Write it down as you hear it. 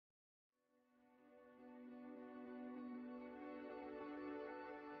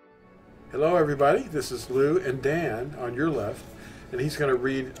Hello, everybody. This is Lew and Dan on your left, and he's going to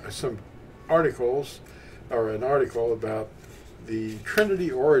read some articles, or an article about the Trinity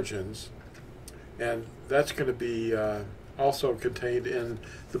origins, and that's going to be also contained in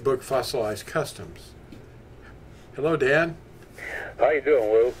the book Fossilized Customs. Hello, Dan. How you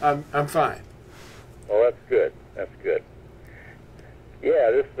doing, Lew? I'm fine. Well, that's good. That's good.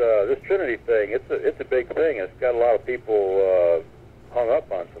 Yeah, this Trinity thing, it's a big thing. It's got a lot of people hung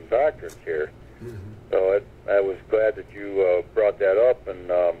up on some doctrines here. Mm-hmm. So I was glad that you brought that up, and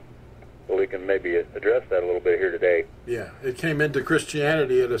so we can maybe address that a little bit here today. Yeah, it came into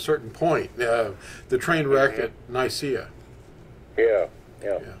Christianity at a certain point, the train wreck at Nicaea. Yeah.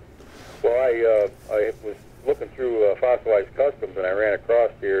 Well, I was looking through Fossilized Customs, and I ran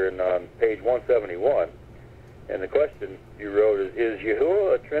across here on page 171, and the question you wrote is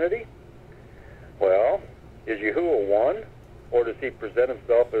Yahuwah a Trinity? Well, is Yahuwah one, or does he present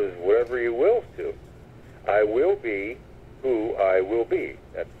himself as whatever he wills to? I will be who I will be.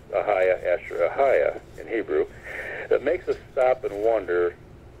 That's Ahaya, Asher, Ahaya in Hebrew. That makes us stop and wonder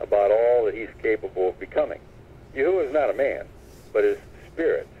about all that he's capable of becoming. Yahuwah is not a man, but is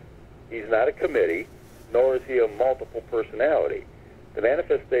spirit. He's not a committee, nor is he a multiple personality. The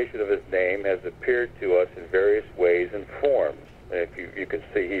manifestation of his name has appeared to us in various ways and forms. If you can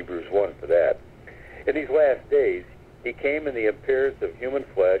see Hebrews 1 for that. In these last days, he came in the appearance of human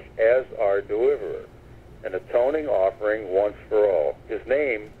flesh as our deliverer, an atoning offering once for all. His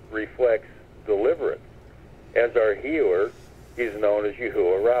name reflects deliverance. As our healer, he's known as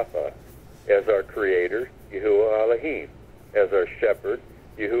Yahuwah Rapha. As our creator, Yahuwah Elohim. As our shepherd,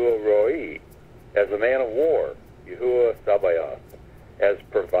 Yahuwah Roi. As a man of war, Yahuwah Sabaoth. As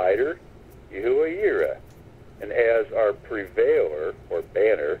provider, Yahuwah Yireh. And as our prevailer, or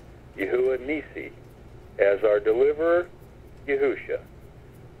banner, Yahuwah Nisi. As our deliverer, Yahusha.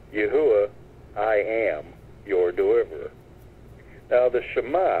 Yahuwah, I am your deliverer. Now the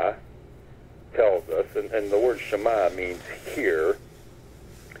Shema tells us, and the word Shema means hear.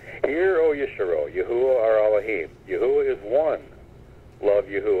 Hear, O Yesharo, Yahuwah our Elohim. Yahuwah is one. Love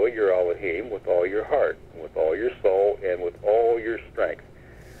Yahuwah, your Elohim, with all your heart, and with all your soul, and with all your strength.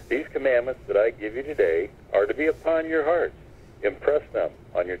 These commandments that I give you today are to be upon your hearts. Impress them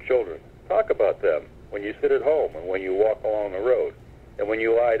on your children. Talk about them when you sit at home, and when you walk along the road, and when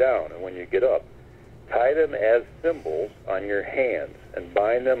you lie down, and when you get up. Tie them as symbols on your hands, and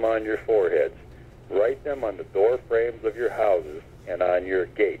bind them on your foreheads. Write them on the door frames of your houses and on your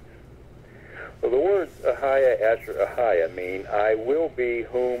gates. So the words Ahaya, Asher, Ahaya mean I will be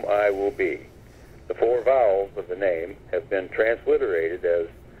whom I will be. The four vowels of the name have been transliterated as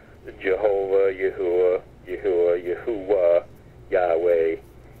Jehovah, Yahuwah, Yahuwah, Yahuwah, Yahweh,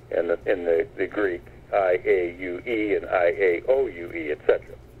 and in the Greek, I-A-U-E and I-A-O-U-E, etc.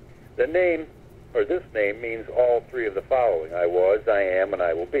 The name, or this name, means all three of the following. I was, I am, and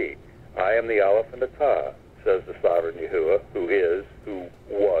I will be. I am the Aleph and the Tah, says the sovereign Yahuwah, who is, who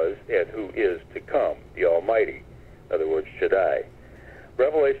was, and who is to come, the Almighty. In other words, Shaddai.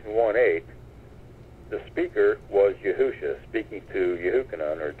 Revelation 1:8, the speaker was Yahusha, speaking to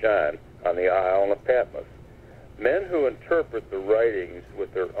Yehukanan, or John, on the isle of Patmos. Men who interpret the writings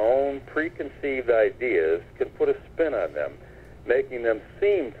with their own preconceived ideas can put a spin on them, making them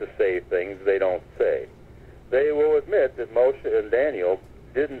seem to say things they don't say. They will admit that Moshe and Daniel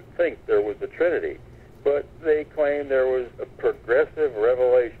didn't think there was a Trinity, but they claim there was a progressive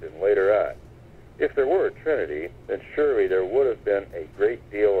revelation later on. If there were a Trinity, then surely there would have been a great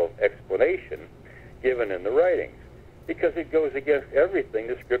deal of explanation given in the writings, because it goes against everything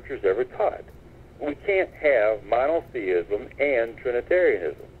the Scriptures ever taught. We can't have monotheism and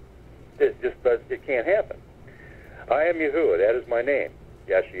Trinitarianism. It can't happen. I am Yahuwah, that is my name.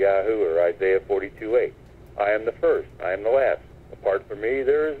 Yashayahu, or Isaiah 42:8. I am the first, I am the last. Apart from me,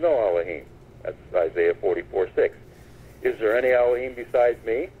 there is no Elohim. That's Isaiah 44:6. Is there any Elohim besides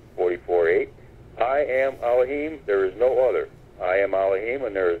me? 44:8. I am Elohim, there is no other. I am Elohim,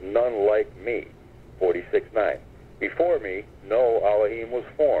 and there is none like me. 46:9. Before me, no Elohim was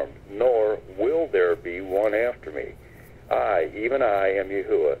formed, nor will there be one after me. I, even I, am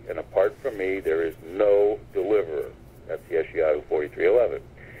Yahuwah, and apart from me, there is no deliverer. That's Yeshayahu 43:11.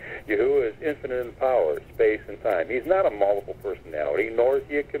 Yahuwah is infinite in power, space, and time. He's not a multiple personality, nor is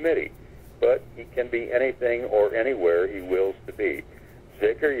he a committee, but he can be anything or anywhere he wills to be.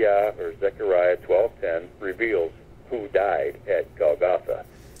 Zechariah, or Zechariah 12:10, reveals who died at Golgotha.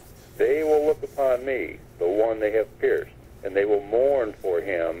 They will look upon me, the one they have pierced, and they will mourn for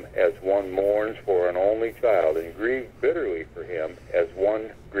him as one mourns for an only child, and grieve bitterly for him as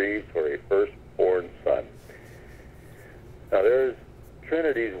one grieves for a firstborn son. Now there's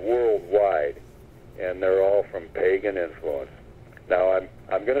trinities worldwide, and they're all from pagan influence. Now,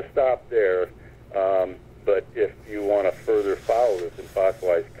 I'm going to stop there, but if you want to further follow this in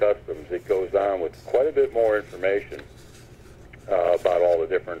Fossilized Customs, it goes on with quite a bit more information about all the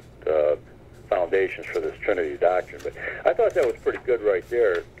different foundations for this Trinity doctrine. But I thought that was pretty good right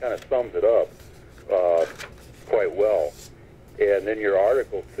there. It kind of sums it up quite well. And in your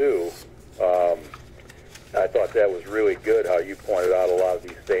article, too, I thought that was really good, how you pointed out a lot of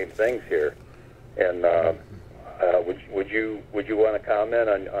these same things here. And would you want to comment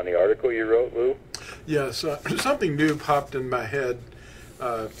on the article you wrote, Lou? Yes, something new popped in my head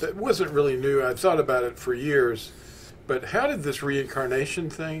that wasn't really new. I'd thought about it for years. But how did this reincarnation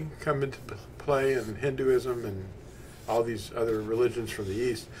thing come into play in Hinduism and all these other religions from the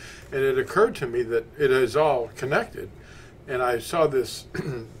East? And it occurred to me that it is all connected. And I saw this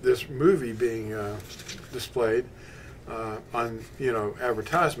this movie being displayed on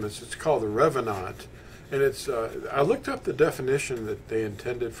advertisements. It's called The Revenant, and it's I looked up the definition that they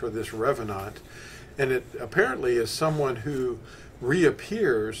intended for this revenant, and it apparently is someone who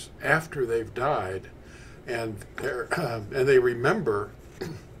reappears after they've died, and they remember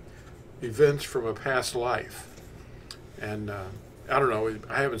events from a past life. And I don't know.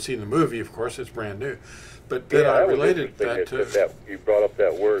 I haven't seen the movie, of course. It's brand new. But then I related that to... You brought up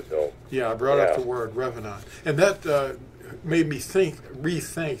that word, though. Yeah, I brought up the word revenant. And that made me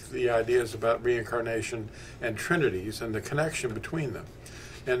rethink the ideas about reincarnation and trinities and the connection between them.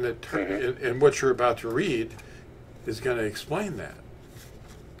 And and what you're about to read is going to explain that.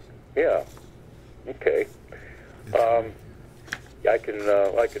 Yeah. Okay. I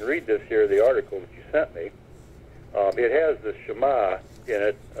can read this here, the article that you sent me. It has the Shema in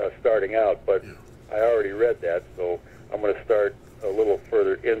it starting out, but I already read that, so I'm going to start a little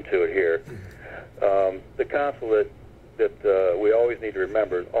further into it here. The counsel that we always need to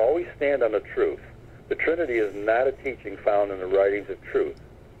remember is always stand on the truth. The Trinity is not a teaching found in the writings of truth,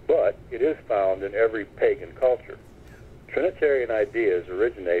 but it is found in every pagan culture. Trinitarian ideas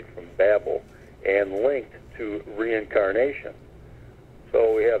originate from Babel and linked to reincarnation.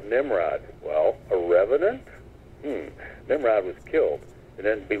 So we have Nimrod. Well, a revenant? Nimrod was killed and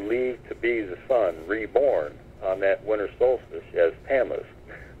then believed to be the sun reborn on that winter solstice as Tammuz.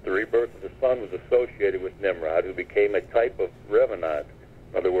 The rebirth of the sun was associated with Nimrod, who became a type of revenant,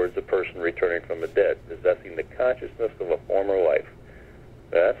 in other words, a person returning from the dead, possessing the consciousness of a former life.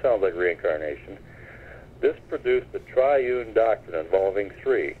 That sounds like reincarnation. This produced the triune doctrine involving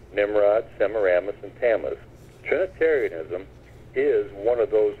three, Nimrod, Semiramis, and Tammuz. Trinitarianism is one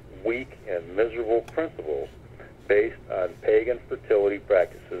of those weak and miserable principles based on pagan fertility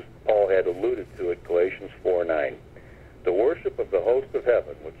practices Paul had alluded to at Galatians 4:9. The worship of the host of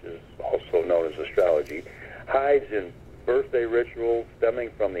heaven, which is also known as astrology, hides in birthday rituals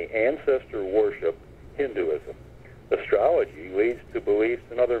stemming from the ancestor worship Hinduism. Astrology leads to beliefs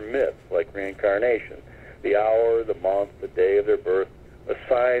in other myths like reincarnation. The hour, the month, the day of their birth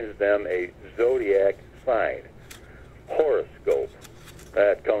assigns them a zodiac sign. Horoscope.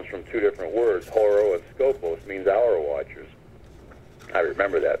 That comes from two different words. Horo and scopos means hour watchers. I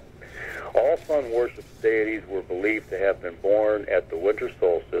remember that. All sun worship deities were believed to have been born at the winter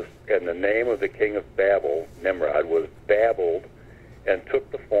solstice, and the name of the king of Babel, Nimrod, was babbled and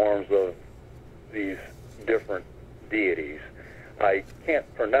took the forms of these different deities. I can't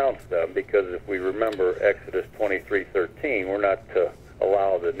pronounce them because if we remember Exodus 23:13, we're not to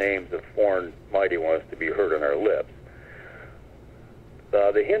allow the names of foreign mighty ones to be heard on our lips.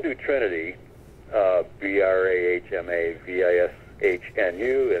 The Hindu Trinity, Brahma, Vishnu,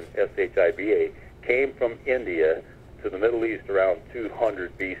 and Shiva, came from India to the Middle East around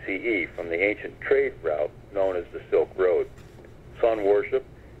 200 BCE from the ancient trade route known as the Silk Road. Sun worship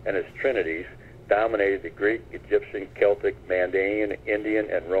and its trinities dominated the Greek, Egyptian, Celtic, Mandaean, Indian,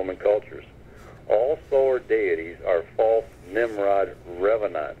 and Roman cultures. All solar deities are false Nimrod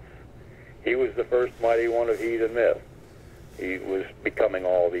revenants. He was the first mighty one of heathen myth. He was becoming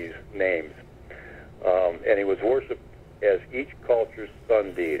all these names. And he was worshipped as each culture's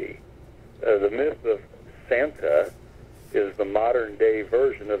sun deity. The myth of Santa is the modern-day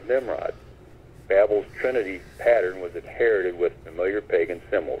version of Nimrod. Babel's Trinity pattern was inherited with familiar pagan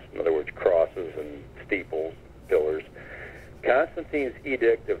symbols, in other words, crosses and steeples, pillars. Constantine's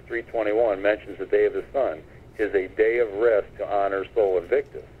edict of 321 mentions the day of the sun is a day of rest to honor Sol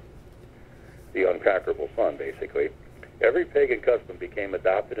Invictus, the unconquerable sun, basically. Every pagan custom became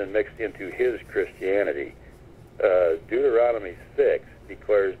adopted and mixed into his Christianity. Deuteronomy 6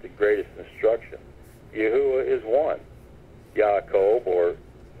 declares the greatest instruction. Yahuwah is one. Jacob, or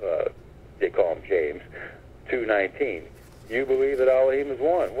they call him James, 2:19. You believe that Elohim is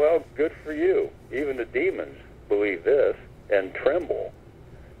one. Well, good for you. Even the demons believe this and tremble.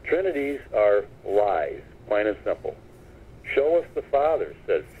 Trinities are lies, plain and simple. Show us the Father,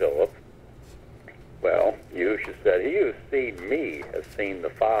 said Philip. Well, Yahusha said, he who has seen me has seen the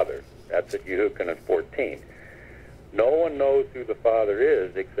Father. That's at Yehukanan 14. No one knows who the Father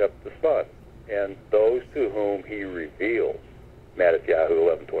is except the Son, and those to whom he reveals. Matthew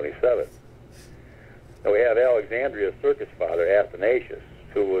 11:27. Now we have Alexandria's circus father, Athanasius,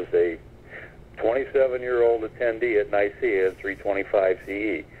 who was a 27-year-old attendee at Nicaea in 325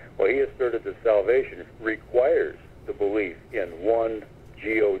 CE. Well, he asserted that salvation requires the belief in one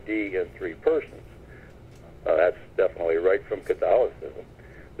God in three persons. That's definitely right from Catholicism.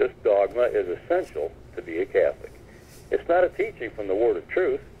 This dogma is essential to be a Catholic. It's not a teaching from the Word of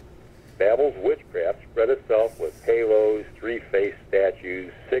Truth. Babel's witchcraft spread itself with halos, three-faced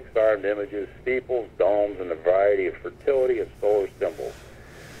statues, six-armed images, steeples, domes, and a variety of fertility and solar symbols.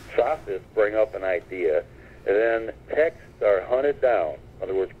 Sophists bring up an idea, and then texts are hunted down, in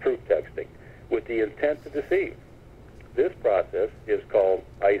other words, proof texting, with the intent to deceive. This process is called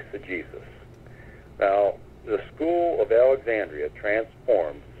eisegesis. Now, the school of Alexandria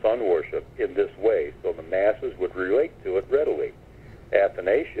transformed sun worship in this way so the masses would relate to it readily.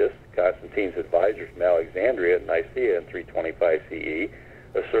 Athanasius, Constantine's advisor from Alexandria at Nicaea in 325 CE,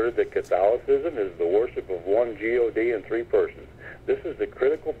 asserted that Catholicism is the worship of one God in three persons. This is the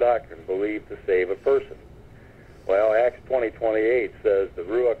critical doctrine believed to save a person. Well, Acts 20:28 says the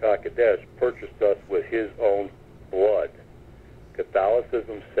Ruach HaKodesh purchased us with his own blood.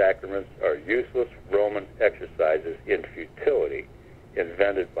 Catholicism's sacraments are useless Roman exercises in futility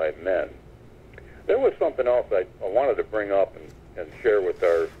invented by men. There was something else I wanted to bring up and share with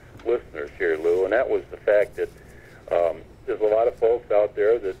our listeners here, Lou, and that was the fact that there's a lot of folks out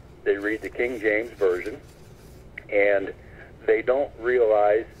there that they read the King James Version, and they don't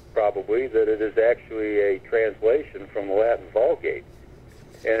realize probably that it is actually a translation from the Latin Vulgate.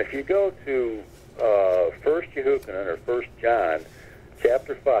 And if you go to 1 Yehukanan or 1 John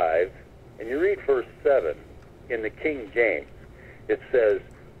chapter 5, and you read verse 7 in the King James, it says,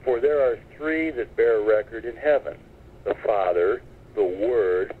 "For there are three that bear record in heaven, the Father, the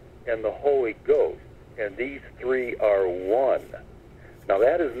Word, and the Holy Ghost, and these three are one." Now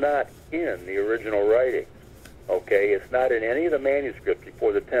that is not in the original writings, okay? It's not in any of the manuscripts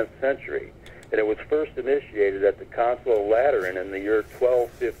before the 10th century, and it was first initiated at the Council of Lateran in the year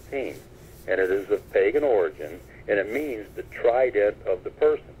 1215, and it is of pagan origin, and it means the trident of the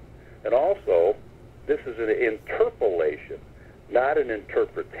person. And also, this is an interpolation, not an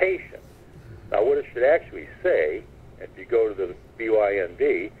interpretation. Now what it should actually say, if you go to the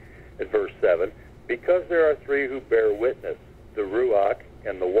BYND at verse 7, because there are three who bear witness, the Ruach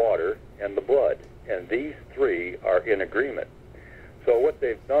and the water and the blood, and these three are in agreement. So what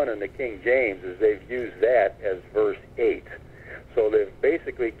they've done in the King James is they've used that as verse 8. So they've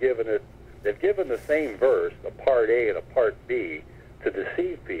basically given the same verse, a part A and a part B, to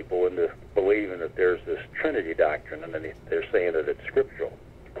deceive people into believing that there's this Trinity doctrine, and then they're saying that it's scriptural.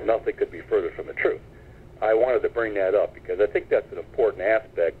 Nothing could be further from the truth. I wanted to bring that up because I think that's an important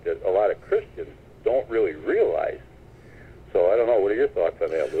aspect that a lot of Christians don't really realize. So I don't know, what are your thoughts on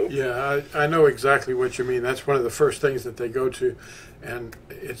that, Lou? Yeah, I know exactly what you mean. That's one of the first things that they go to, and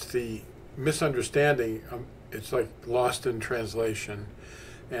it's the misunderstanding. It's like lost in translation,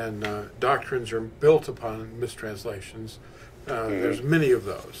 and doctrines are built upon mistranslations. There's many of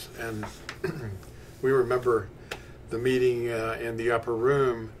those, and we remember the meeting in the upper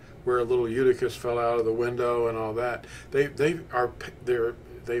room where a little Eutychus fell out of the window and all that. They've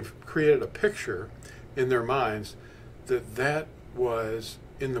created a picture in their minds that was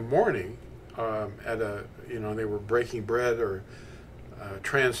in the morning they were breaking bread or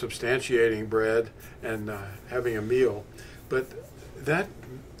transubstantiating bread and having a meal, but that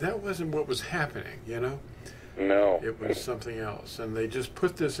wasn't what was happening, No. It was something else, and they just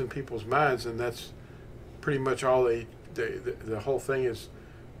put this in people's minds, and that's pretty much all the whole thing is.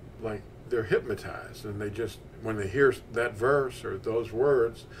 Like they're hypnotized, and they just, when they hear that verse or those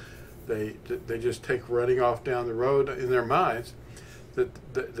words, they just take running off down the road in their minds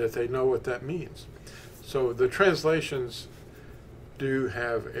that they know what that means. So the translations do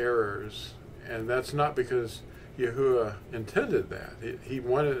have errors, and that's not because Yahuwah intended that. He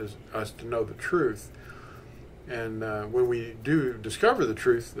wanted us to know the truth, and when we do discover the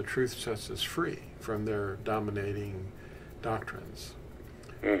truth sets us free from their dominating doctrines.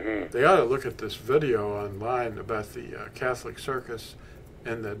 Mm-hmm. They ought to look at this video online about the Catholic circus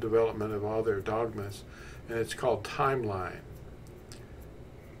and the development of all their dogmas, and it's called Timeline.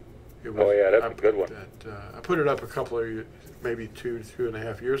 It was, oh yeah, that's a good one. I put it up a couple of years, maybe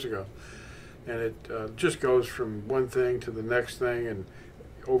 2.5 years ago, and it just goes from one thing to the next thing, and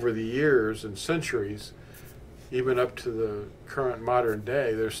over the years and centuries, even up to the current modern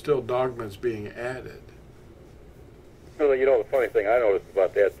day, there's still dogmas being added. Well, you know, the funny thing I noticed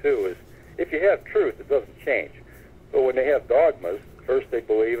about that too is if you have truth, it doesn't change. But when they have dogmas, first they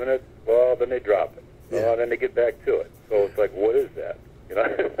believe in it, well, then they drop it. Yeah. Well, then they get back to it. So it's like, what is that? You know,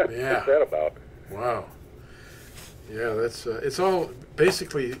 Yeah. what's that about? Wow. Yeah, that's it's all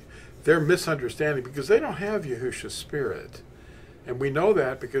basically their misunderstanding, because they don't have Yahusha's spirit. And we know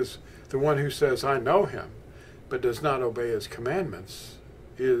that because the one who says, I know him, but does not obey his commandments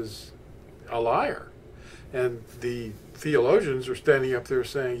is a liar. And the theologians are standing up there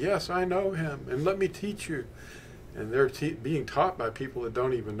saying, yes, I know him, and let me teach you. And they're being taught by people that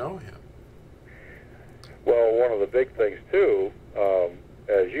don't even know him. Well, one of the big things, too,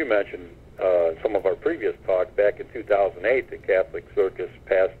 as you mentioned in some of our previous talks, back in 2008, the Catholic Circus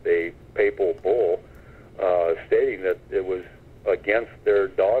passed a papal bull stating that it was against their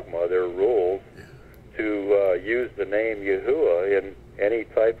dogma, their rules, to use the name Yahuwah in any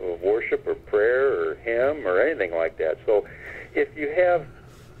type of worship or prayer or hymn or anything like that. So if you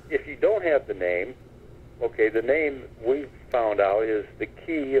don't have the name, okay, the name we found out is the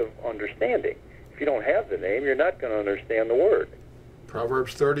key of understanding. If you don't have the name, you're not going to understand the word.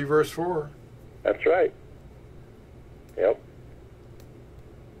 Proverbs 30, verse 4. That's right. Yep.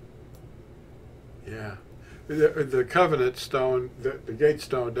 Yeah. The covenant stone, the gate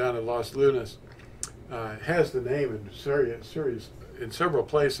stone down in Los Lunas, has the name in several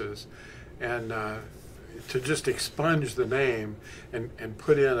places, and to just expunge the name and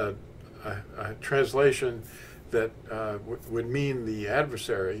put in a translation that would mean the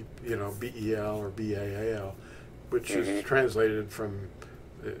adversary, you know, B-E-L or B-A-A-L, which is translated from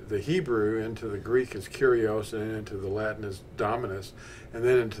the Hebrew into the Greek as Kyrios and into the Latin as Dominus, and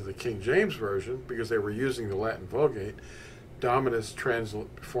then into the King James Version, because they were using the Latin Vulgate, Dominus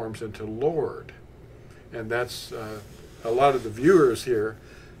transforms into Lord. And that's, a lot of the viewers here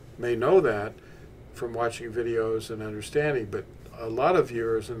may know that from watching videos and understanding, but a lot of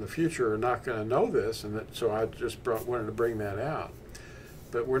viewers in the future are not going to know this, and so I just wanted to bring that out.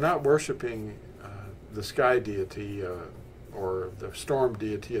 But we're not worshiping the sky deity or the storm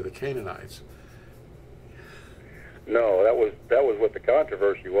deity of the Canaanites. No, that was what the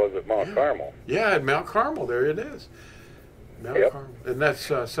controversy was at Mount Carmel. Yeah, at Mount Carmel, there it is. Mount Carmel. And that's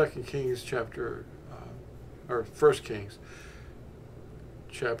 2 Kings chapter, or 1 Kings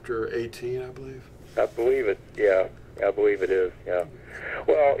chapter 18, I believe. I believe it, yeah. I believe it is, yeah.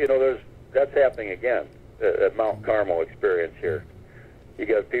 Well, you know, that's happening again at Mount Carmel experience here. You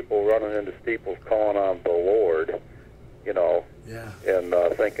got people running into steeples calling on the Lord, you know, and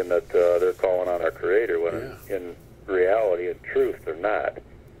thinking that they're calling on our Creator, when in reality, in truth, they're not.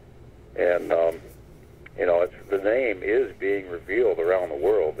 And, you know, the name is being revealed around the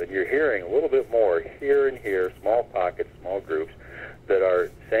world, and you're hearing a little bit more here and here, small pockets, small groups, that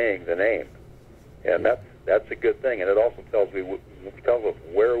are saying the name. And that's a good thing, and it also tells us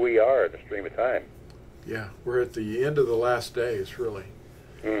where we are in the stream of time. Yeah, we're at the end of the last days, really.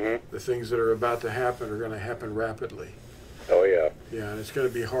 The things that are about to happen are going to happen rapidly. Oh, yeah. Yeah, and it's going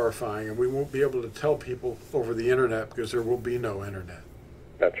to be horrifying, and we won't be able to tell people over the internet because there will be no internet.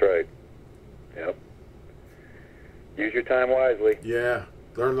 That's right. Yep. Use your time wisely. Yeah,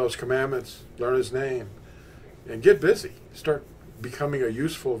 learn those commandments, learn his name, and get busy. Start becoming a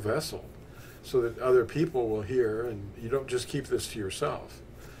useful vessel so that other people will hear, and you don't just keep this to yourself.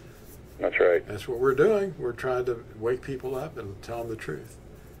 That's right. That's what we're doing. We're trying to wake people up and tell them the truth.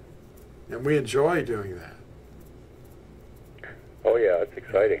 And we enjoy doing that. Oh, yeah, it's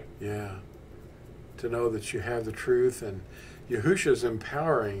exciting. Yeah. To know that you have the truth, and Yahusha is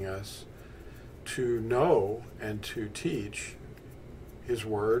empowering us to know and to teach his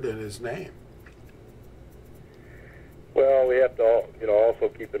word and his name. Well, we have to, you know, also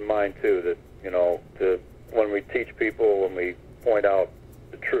keep in mind too that, you know, when we teach people, when we point out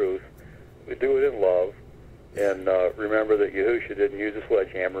the truth, we do it in love, and remember that Yahusha didn't use a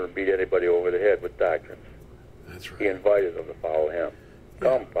sledgehammer and beat anybody over the head with doctrines. That's right. He invited them to follow him.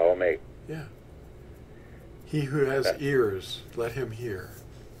 Come, follow me. Yeah. He who has ears, let him hear.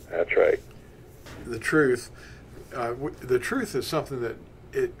 That's right. The truth is something that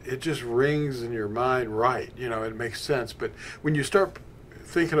it just rings in your mind right. You know, it makes sense. But when you start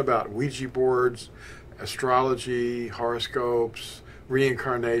thinking about Ouija boards, astrology, horoscopes,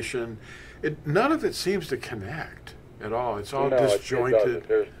 reincarnation, none of it seems to connect at all. It's all disjointed.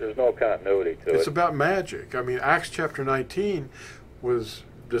 There's no continuity to it. It's about magic. I mean, Acts chapter 19 was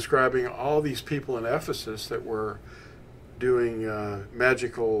describing all these people in Ephesus that were doing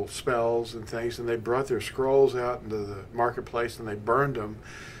magical spells and things, and they brought their scrolls out into the marketplace and they burned them,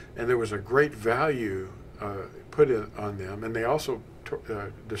 and there was a great value put on them, and they also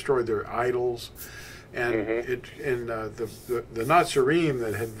destroyed their idols, and the Natsarim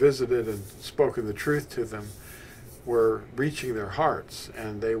that had visited and spoken the truth to them were reaching their hearts,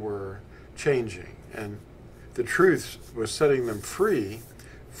 and they were changing, and the truth was setting them free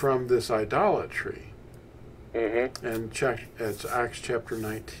from this idolatry. And it's Acts chapter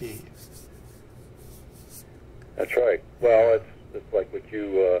 19. That's right. Well, it's like what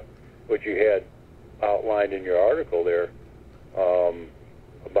you had outlined in your article there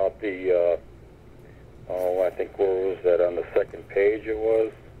about the I think where was that, on the second page? It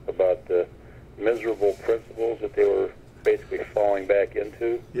was about the miserable principles that they were basically falling back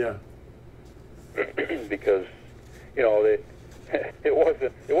into. Yeah. Because it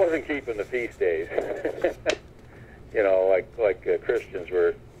wasn't keeping the feast days. like Christians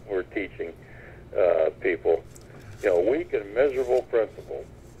were teaching people. Weak and miserable principles.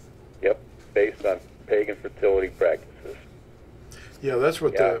 Yep, based on pagan fertility practices. Yeah, that's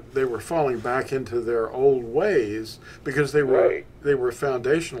what they were falling back into their old ways, because they were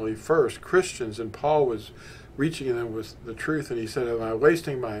foundationally first Christians, and Paul was reaching them with the truth, and he said, "Am I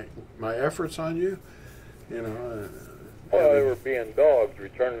wasting my efforts on you?" Well, they were being dogs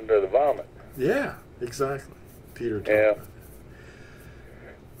returning to the vomit. Yeah, exactly. Peter talked about it.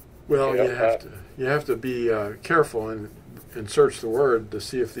 Well, you have to be careful and search the Word to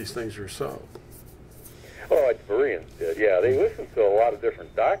see if these things are so. Well, like the Bereans did, yeah. They listened to a lot of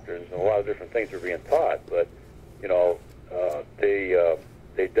different doctrines and a lot of different things were being taught, but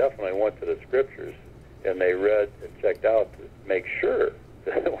they definitely went to the Scriptures and they read and checked out to make sure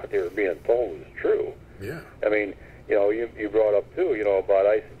that what they were being told was true. Yeah. I mean, you brought up too, about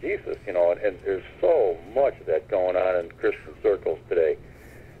eisegesis, and there's so much of that going on in Christian circles today.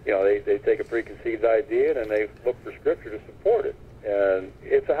 They take a preconceived idea and then they look for Scripture to support it, and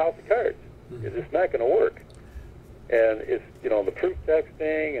it's a house of cards. It's just not going to work. And it's, the proof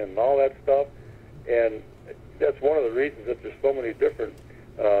texting and all that stuff. And that's one of the reasons that there's so many different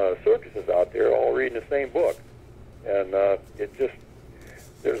circuses out there all reading the same book. And it just,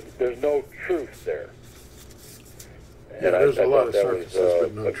 there's no truth there. Yeah, and there's a lot of circuses,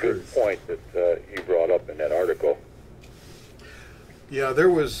 but no truth. Good point that you brought up in that article. Yeah, there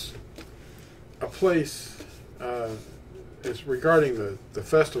was a place, it's regarding the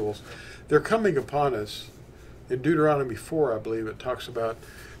festivals. They're coming upon us. In Deuteronomy 4, I believe, it talks about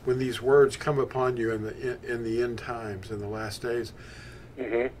when these words come upon you in the end times, in the last days.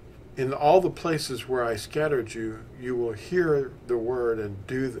 In all the places where I scattered you, you will hear the word and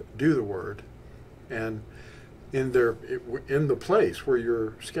do the word, and in the place where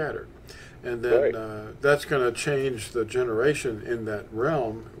you're scattered. And then that's going to change the generation in that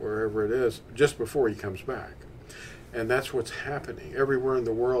realm, wherever it is, just before he comes back. And that's what's happening. Everywhere in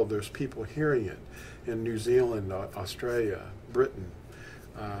the world, there's people hearing it. In New Zealand, Australia, Britain,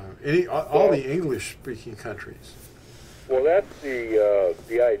 all the English-speaking countries. Well, that's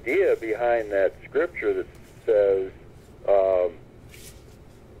the idea behind that scripture that says,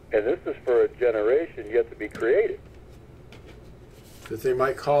 and this is for a generation yet to be created. That they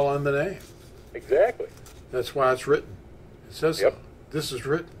might call on the name. Exactly. That's why it's written. It says so. This is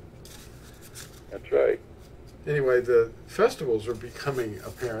written. That's right. Anyway, the festivals are becoming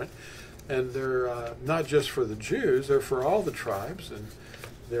apparent, and they're not just for the Jews, they're for all the tribes, and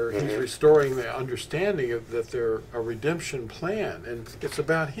he's restoring the understanding of that they're a redemption plan, and it's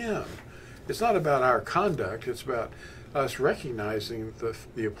about him. It's not about our conduct, it's about us recognizing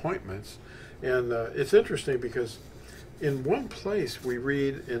the appointments. And it's interesting because in one place we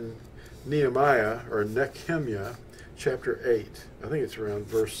read in Nehemiah, or Nehemiah, chapter 8, I think it's around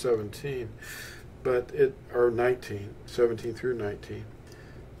verse 17, or 19, 17 through 19.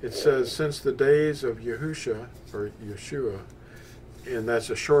 It says, since the days of Yahusha, or Yeshua, and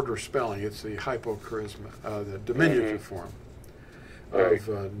that's a shorter spelling, it's the hypocharisma, the diminutive form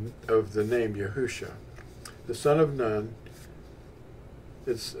of the name Yahusha, the son of Nun.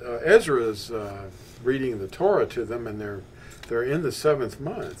 It's Ezra's reading the Torah to them, and they're in the 7th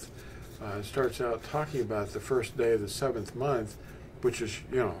month. It starts out talking about the first day of the 7th month, which is,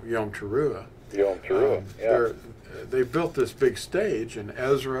 Yom Teruah. Yom Teruah, yeah. They built this big stage, and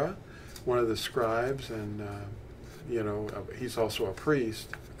Ezra, one of the scribes, and he's also a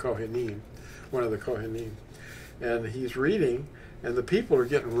priest, Kohanim, one of the Kohanim, and he's reading, and the people are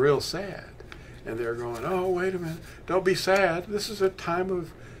getting real sad, and they're going, "Oh, wait a minute! Don't be sad. This is a time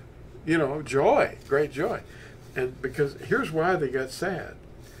of, joy, great joy," and because here's why they got sad.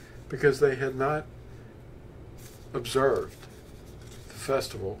 because they had not observed the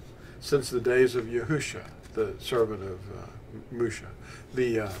festival since the days of Yahusha, the servant of Musha,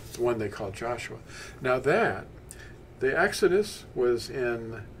 the one they called Joshua. Now the Exodus was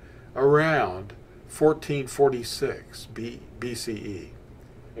in around 1446 BCE.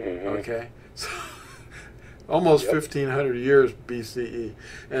 Mm-hmm. Okay, so almost 1500 years BCE,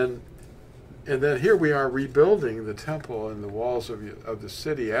 and then here we are rebuilding the temple and the walls of the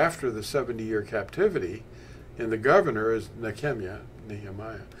city after the 70-year captivity, and the governor is Nehemiah,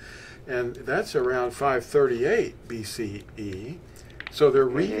 and that's around 538 BCE. So they're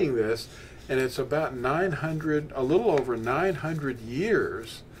reading this, and it's about 900, a little over 900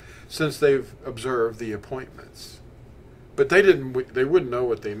 years since they've observed the appointments. But they wouldn't know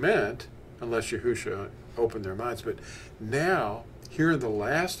what they meant unless Yahusha opened their minds. But now, here in the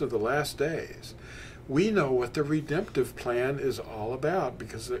last of the last days, we know what the redemptive plan is all about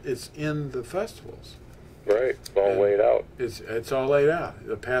because it's in the festivals. Right, it's all laid out. It's all laid out.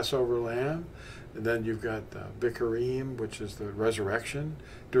 The Passover lamb, and then you've got Bikurim, which is the resurrection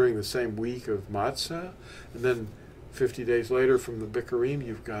during the same week of Matzah, and then 50 days later from the Bikurim,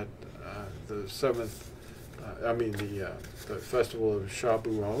 you've got the seventh. The festival of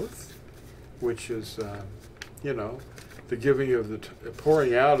Shabuoth, which is the giving of the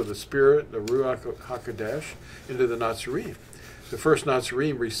pouring out of the Spirit, the Ruach HaKodesh, into the Natsarim. The first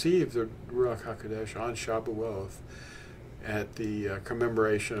Natsarim received the Ruach HaKodesh on Shabuoth at the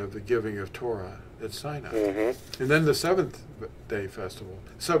commemoration of the giving of Torah at Sinai. Mm-hmm. And then the seventh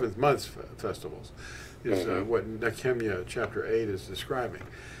month festivals is what Nehemiah chapter 8 is describing.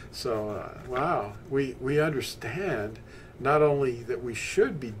 So, wow, we understand not only that we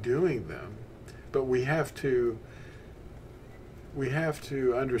should be doing them, but we have to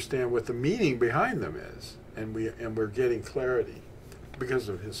understand what the meaning behind them is, and we're getting clarity because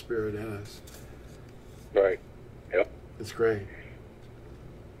of His Spirit in us. Right. Yep. It's great.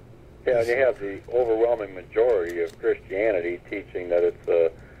 Yeah, and you have the overwhelming majority of Christianity teaching that it's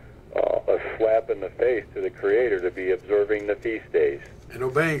a slap in the face to the Creator to be observing the feast days. And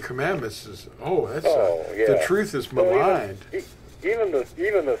obeying commandments is the truth is maligned. Even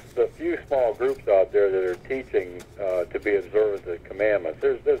the few small groups out there that are teaching to be observant of the commandments.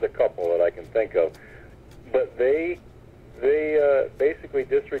 There's a couple that I can think of, but they basically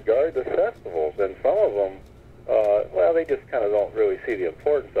disregard the festivals, and some of them, they just kind of don't really see the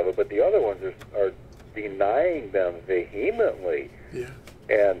importance of it. But the other ones are denying them vehemently. Yeah.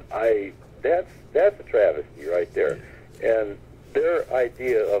 And that's a travesty right there. Yeah. And their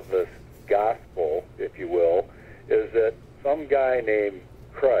idea of this gospel, if you will, is that some guy named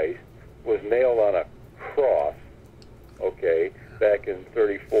Christ was nailed on a cross, back in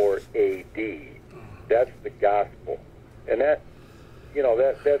 34 A.D. That's the gospel. And that's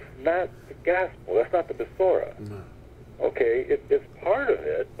not the gospel. That's not the Besorah. No. It's part of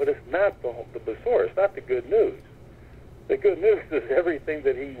it, but it's not the Besorah. It's not the good news. The good news is everything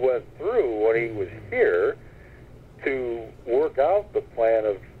that he went through when he was here to work out the plan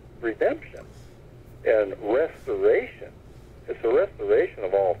of redemption and restoration. It's a restoration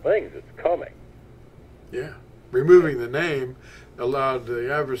of all things. It's coming. Yeah. Removing the name allowed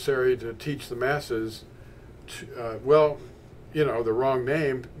the adversary to teach the masses, the wrong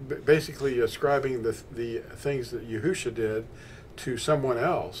name, basically ascribing the things that Yahusha did to someone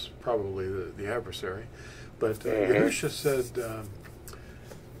else, probably the adversary. But Yahusha said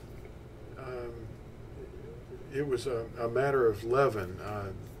it was a matter of leaven.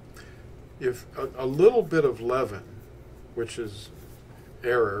 If a little bit of leaven, which is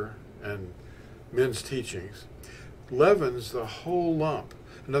error and men's teachings, leavens the whole lump.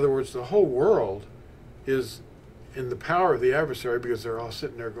 In other words, the whole world is in the power of the adversary because they're all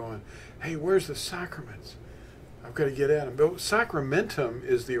sitting there going, hey, where's the sacraments? I've got to get at them. But sacramentum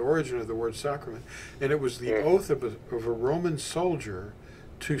is the origin of the word sacrament, and it was the oath of a Roman soldier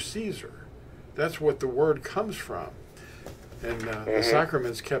to Caesar. That's what the word comes from. And the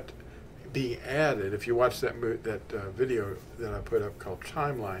sacraments kept being added. If you watch that video that I put up called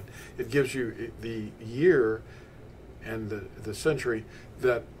Timeline, it gives you the year and the century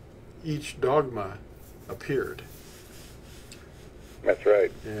that each dogma appeared. That's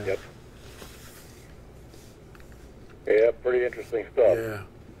right. Yeah. Yep. Yeah, pretty interesting stuff. Yeah.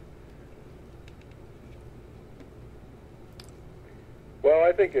 Well,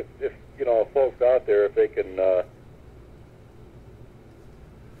 I think if folks out there, if they can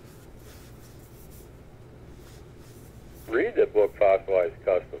read the book Fossilized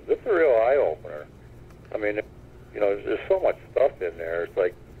Customs, it's a real eye-opener. I mean, there's so much stuff in there. It's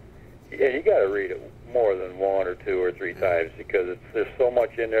like, yeah, you got to read it more than one or two or three times, because there's so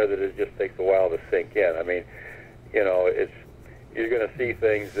much in there that it just takes a while to sink in. I mean, you know, you're going to see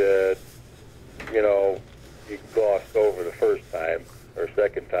things that, you know, you glossed over the first time or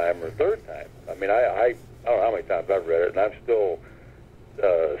second time or third time. I mean, I don't know how many times I've read it, and I'm still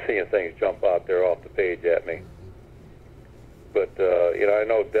seeing things jump out there off the page at me. But, you know, I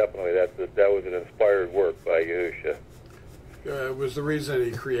know definitely that was an inspired work by Yahusha. It was the reason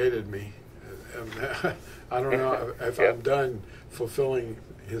he created me. I don't know if I'm done fulfilling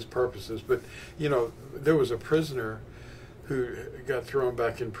his purposes, but, you know, there was a prisoner who got thrown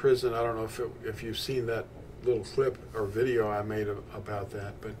back in prison. I don't know if you've seen that little clip or video I made about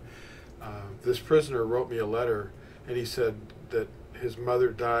that, but this prisoner wrote me a letter, and he said that his mother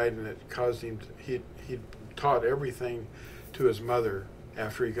died, and it caused him he taught everything to his mother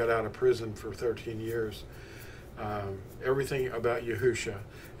after he got out of prison for 13 years, everything about Yahusha.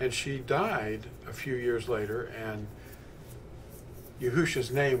 And she died a few years later, and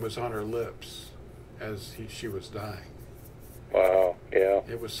Yahusha's name was on her lips as she was dying. Wow, yeah.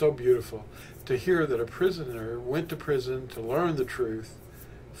 It was so beautiful to hear that a prisoner went to prison to learn the truth,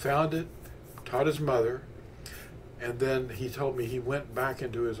 found it, taught his mother, and then he told me he went back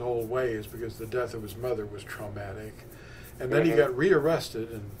into his old ways because the death of his mother was traumatic. And then he got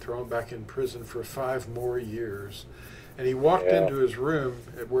rearrested and thrown back in prison for 5 more years. And he walked into his room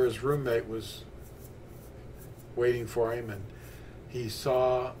where his roommate was waiting for him, and he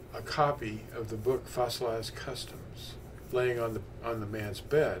saw a copy of the book Fossilized Customs laying on the man's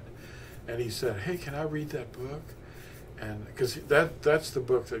bed. And he said, "Hey, can I read that book?" And because that's the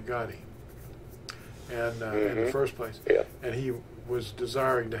book that got him, and in the first place. Yeah. And he was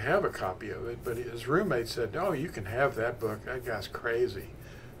desiring to have a copy of it, but his roommate said, "No, you can have that book. That guy's crazy.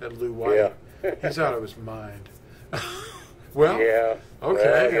 That Lew White, he's out of his mind." Well, yeah. Okay.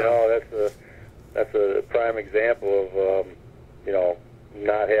 Well, you know, that's a prime example of you know,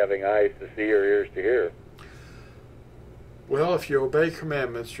 not having eyes to see or ears to hear. Well, if you obey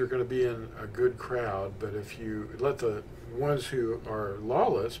commandments, you're going to be in a good crowd, but if you let the ones who are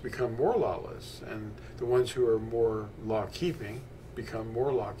lawless become more lawless, and the ones who are more law-keeping become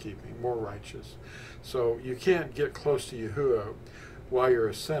more law-keeping, more righteous. So you can't get close to Yahuwah while you're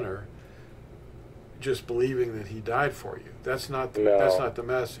a sinner just believing that he died for you. That's not the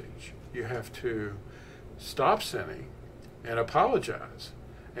message. You have to stop sinning and apologize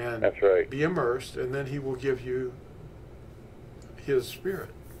and That's right. be immersed, and then he will give you his spirit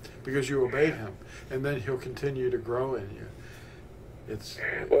because you obeyed him, and then he'll continue to grow in you.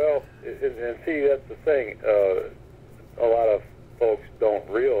 Well, and see, that's the thing. A lot of folks don't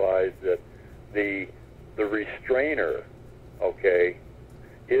realize that the restrainer, okay,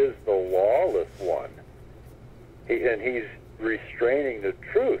 is the lawless one. And he's restraining the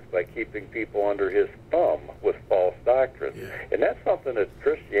truth by keeping people under his thumb with false doctrine. Yeah. And that's something that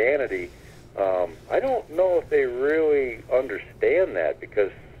Christianity, I don't know if they really understand that,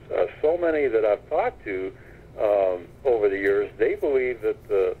 because so many that I've talked to over the years, they believe that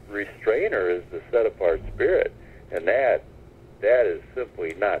the restrainer is the set-apart spirit, and that is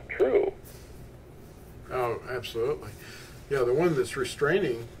simply not true. Oh, absolutely. Yeah, the one that's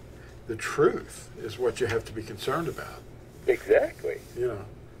restraining the truth is what you have to be concerned about. Exactly. You know,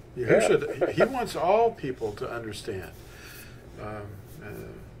 Yahusha, he wants all people to understand.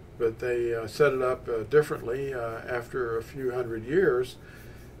 But they set it up differently after a few hundred years.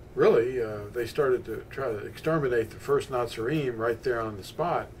 Really, they started to try to exterminate the first Natsarim right there on the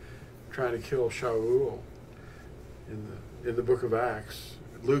spot, trying to kill Shaul in the Book of Acts.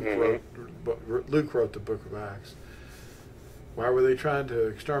 Luke wrote the Book of Acts. Why were they trying to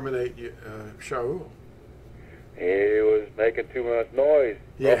exterminate Shaul? He was making too much noise,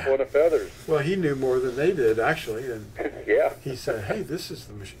 ruffling the feathers. Well, he knew more than they did, actually, and yeah. He said, "Hey, this is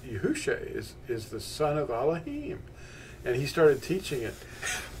Yahusha is the son of Elohim," and he started teaching it.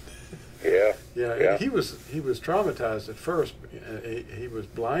 Yeah. He was traumatized at first. He was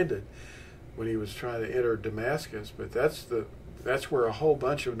blinded when he was trying to enter Damascus, but that's where a whole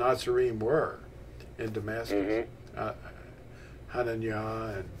bunch of Natsarim were in Damascus.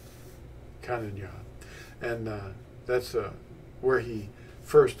 Hananiah and Kananiah. And that's where he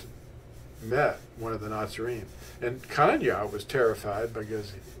first met one of the Natsarim. And Kananiah was terrified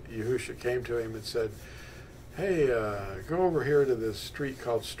because Yahusha came to him and said, "Hey, go over here to this street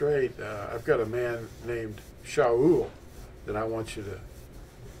called Straight. I've got a man named Shaul that I want you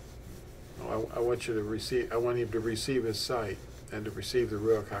to receive. I want him to receive his sight and to receive the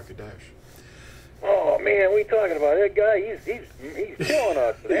Ruach HaKodesh." Oh man, we talking about that guy? He's killing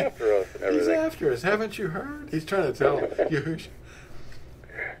us and after us and everything. He's after us. Haven't you heard? He's trying to tell Yahusha.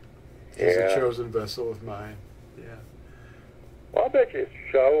 He's a chosen vessel of mine. Yeah. Well, I bet you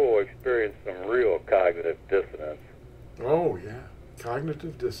Shaul experienced some real cognitive dissonance. Oh, yeah.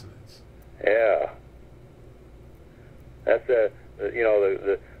 Cognitive dissonance. Yeah. That's the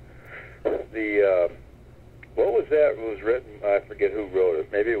what was that was written? I forget who wrote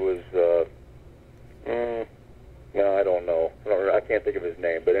it. Maybe it was, no, I don't know. I can't think of his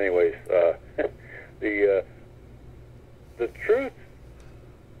name. But anyways, the truth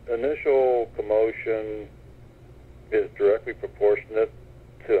initial commotion is directly proportionate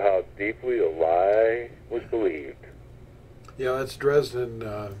to how deeply a lie was believed. Yeah, that's Dresden.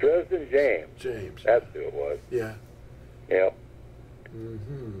 Dresden James. James. That's who it was. Yeah. Yep.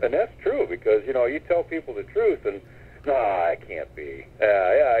 Mm-hmm. And that's true because, you tell people the truth and, I can't be.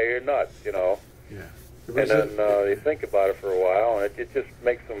 Yeah, you're nuts, Yeah. And then they think about it for a while and it just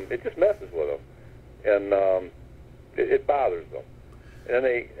makes them, it just messes with them. And it bothers them. And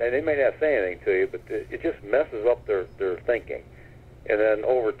they may not say anything to you, but it just messes up their thinking. And then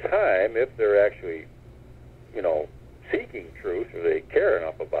over time, if they're actually, seeking truth or they care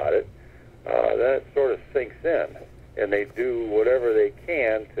enough about it, then it sort of sinks in. And they do whatever they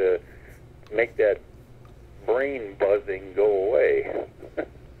can to make that brain buzzing go away.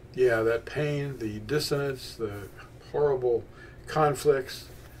 Yeah, that pain, the dissonance, the horrible conflicts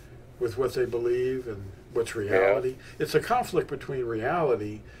with what they believe and what's reality. Yeah. It's a conflict between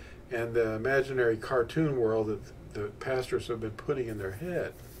reality and the imaginary cartoon world that the pastors have been putting in their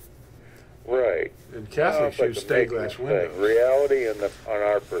head. Right. And Catholics use stained glass windows. Reality and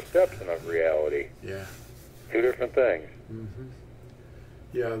our perception of reality. Yeah. Two different things. Mm-hmm.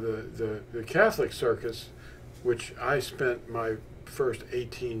 Yeah, the Catholic circus, which I spent my first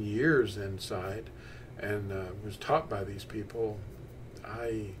 18 years inside and was taught by these people,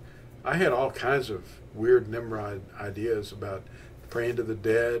 I had all kinds of weird Nimrod ideas about praying to the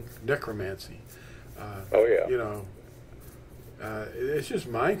dead, necromancy. Oh, yeah. It's just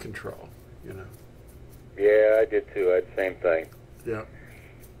mind control, Yeah, I did too. I had the same thing. Yeah.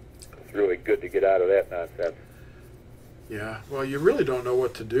 It's really good to get out of that nonsense. Yeah. Well, you really don't know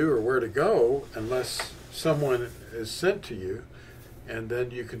what to do or where to go unless someone is sent to you, and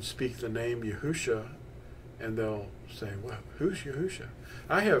then you can speak the name Yahusha, and they'll say, well, who's Yahusha?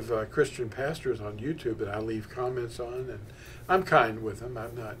 I have Christian pastors on YouTube that I leave comments on, and I'm kind with them.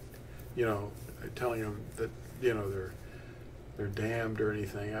 I'm not, telling them that, they're damned or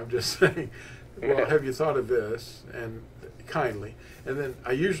anything. I'm just saying, well, have you thought of this? And kindly. And then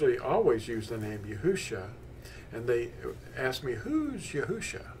I usually always use the name Yahusha, and they ask me, who's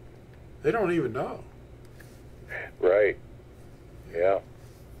Yahusha? They don't even know. Right. Yeah.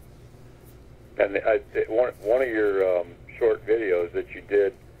 And one of your short videos that you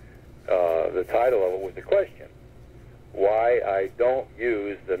did, the title of it was the question, why I don't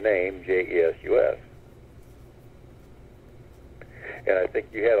use the name JESUS. And I think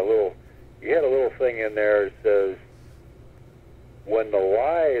you had a little thing in there that says, when the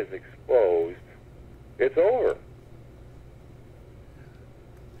lie is exposed, it's over.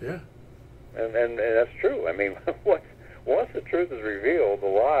 Yeah. And that's true. I mean, once the truth is revealed, the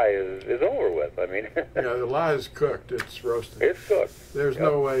lie is over with. I mean, yeah, the lie is cooked. It's roasted. It's cooked. There's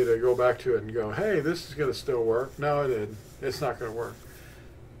no way to go back to it and go, hey, this is going to still work. No, it didn't. It's not going to work.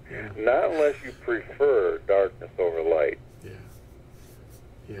 Yeah. Not unless you prefer darkness over light. Yeah.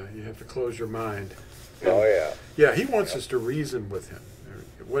 Yeah, you have to close your mind. Oh, yeah. Yeah, he wants us to reason with him.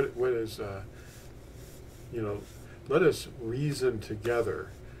 What is, let us reason together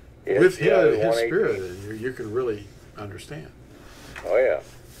with his spirit, and you can really understand. Oh, yeah.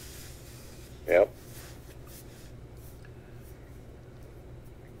 Yep.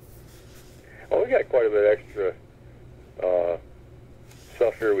 Well, we got quite a bit extra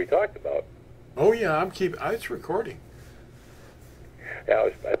stuff here we talked about. Oh, yeah, it's recording. Yeah,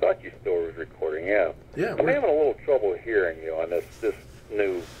 I thought you still was recording, yeah. Yeah. I'm having a little trouble hearing you on this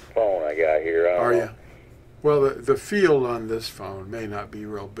new phone I got here. Are you? Well, the field on this phone may not be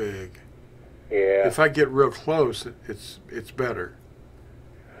real big. Yeah. If I get real close, it's better.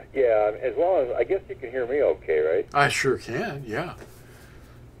 Yeah, as long as, I guess you can hear me okay, right? I sure can, yeah.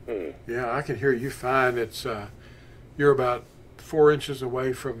 Yeah, I can hear you fine. It's you're about 4 inches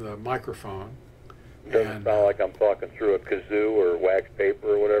away from the microphone. Doesn't sound like I'm talking through a kazoo or wax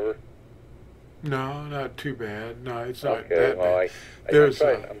paper or whatever. No, not too bad. No, it's not okay, that well, bad. There's,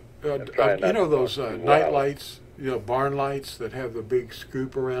 those night lights, barn lights that have the big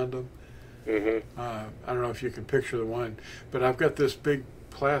scoop around them. Mm-hmm. I don't know if you can picture the one, but I've got this big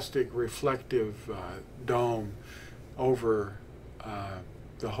plastic reflective dome over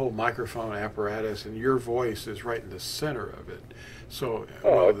the whole microphone apparatus, and your voice is right in the center of it. So, it's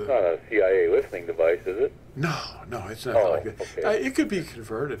not a CIA listening device, is it? No, it's not like that. Okay. It could be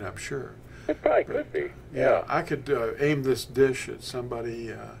converted, I'm sure. It probably could be. Yeah, I could aim this dish at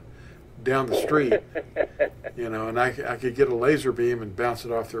somebody down the street, and I could get a laser beam and bounce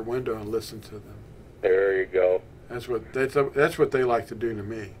it off their window and listen to them. There you go. That's what they like to do to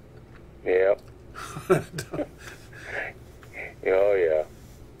me. Yeah. Oh, yeah.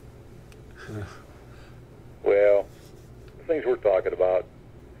 Well, the things we're talking about,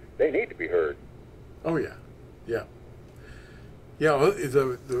 they need to be heard. Oh, yeah. Yeah. Yeah, well,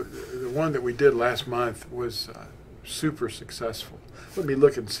 the one that we did last month was super successful. Let me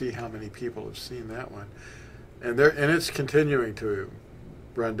look and see how many people have seen that one. And it's continuing to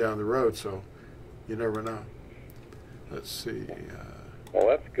run down the road, so you never know. Let's see. Well,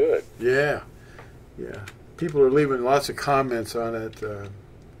 that's good. Yeah. People are leaving lots of comments on it.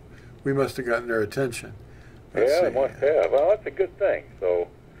 We must have gotten their attention. They must have. Well, that's a good thing. So,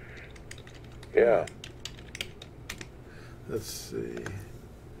 yeah. Let's see.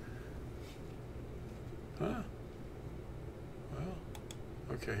 Well,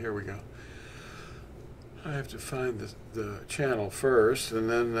 okay, here we go. I have to find the channel first, and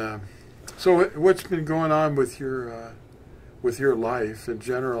then. So, what's been going on with your life in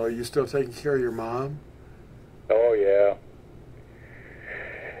general? Are you still taking care of your mom? Oh yeah.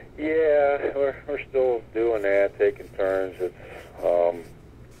 Yeah, we're still doing that, taking turns.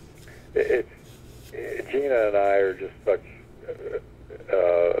 It's Gina and I are just such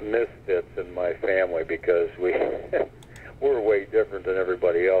misfits in my family because we're way different than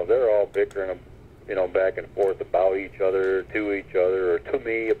everybody else. They're all bickering, back and forth about each other, to each other, or to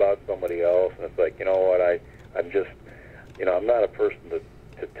me about somebody else. And it's like, you know what, I'm just, I'm not a person to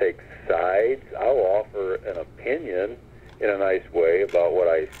take sides. I'll offer an opinion in a nice way about what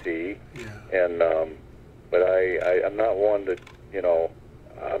I see. Yeah. And, but I'm not one to,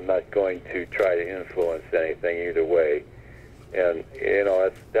 I'm not going to try to influence anything either way. And,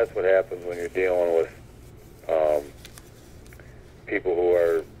 that's what happens when you're dealing with people who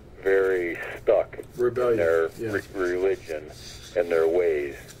are very stuck in their religion and their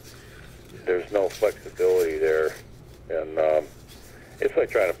ways. There's no flexibility there. And it's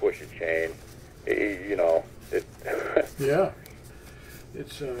like trying to push a chain. Yeah.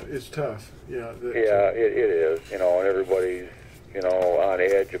 It's tough. Yeah. It is. And everybody's, on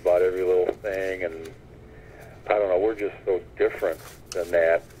edge about every little thing. And I don't know, we're just so different than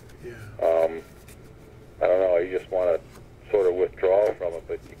that. Yeah. I don't know, you just want to sort of withdraw from it,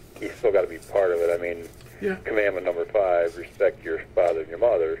 but you still got to be part of it. I mean, yeah. Commandment number 5, respect your father and your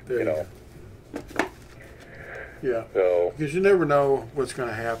mother, Yeah. So, because you never know what's going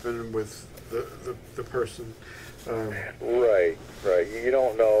to happen with the person. Right. You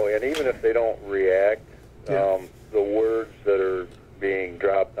don't know, and even if they don't react, the words that are being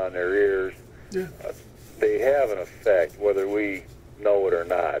dropped on their ears, they have an effect, whether we know it or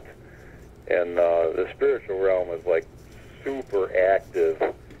not. And the spiritual realm is like super active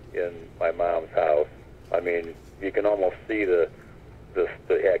in my mom's house. I mean, you can almost see the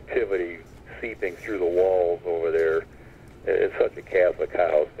activity seeping through the walls over there. It's such a Catholic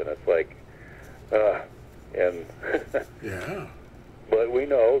house, and it's like, yeah. But we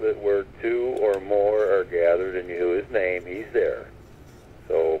know that where 2 or more are gathered in His name, He's there.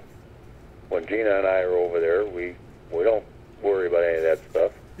 So when Gina and I are over there, we don't worry about any of that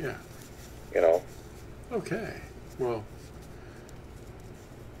stuff. Yeah. Okay. Well,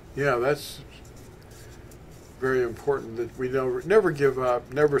 yeah, that's very important that we never give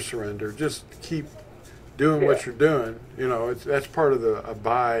up, never surrender. Just keep doing what you're doing. That's part of the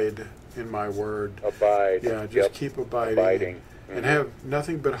abide in my word. Abide. Yeah, just keep abiding. And have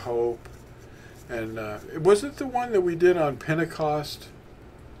nothing but hope. And was it the one that we did on Pentecost?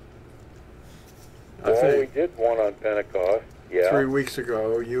 Well, we did one on Pentecost. Yeah. 3 weeks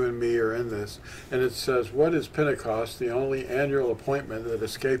ago, you and me are in this, and it says, "What is Pentecost? The only annual appointment that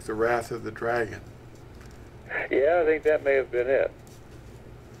escaped the wrath of the dragon." Yeah, I think that may have been it.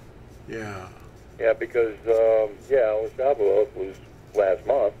 Yeah. Yeah, because Babel was last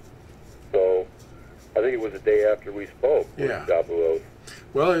month, so I think it was the day after we spoke. Yeah. Babel.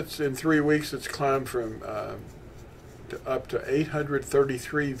 Well, it's in 3 weeks. It's climbed from up to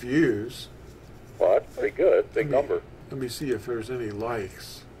 833 views. Well, that's pretty good. Big number. Let me see if there's any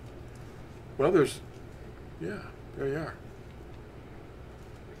likes. Well, there you are.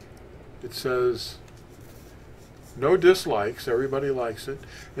 It says no dislikes. Everybody likes it.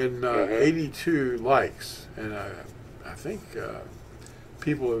 And 82 likes. And I think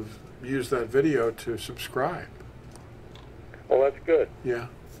people have used that video to subscribe. Well, that's good. Yeah.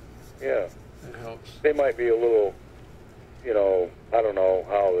 Yeah. It helps. They might be a little, you know, I don't know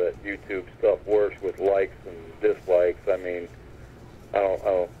how that YouTube stuff works with likes and dislikes. I mean, I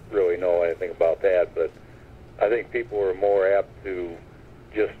don't really know anything about that, but I think people are more apt to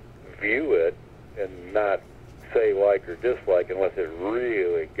just view it and not say like or dislike unless it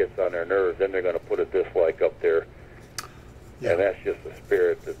really gets on their nerves. Then they're going to put a dislike up there, and that's just the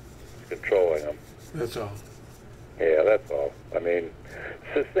spirit that's controlling them. That's all. Yeah, that's all. I mean,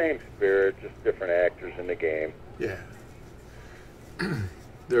 it's the same spirit, just different actors in the game. Yeah.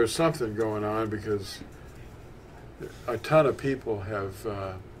 There's something going on because a ton of people have,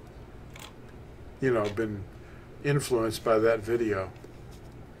 been influenced by that video.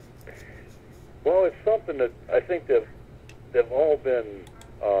 Well, it's something that I think they've all been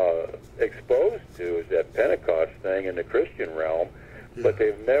exposed to, is that Pentecost thing in the Christian realm, but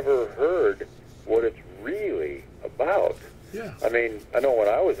they've never heard what it's really about. Yeah. I mean, I know when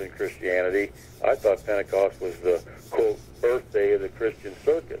I was in Christianity, I thought Pentecost was the, quote, birthday of the Christian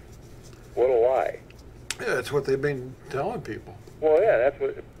circus. What a lie. Yeah, that's what they've been telling people. Well, yeah,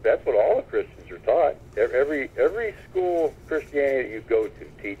 that's what all the Christians are taught. Every school of Christianity you go to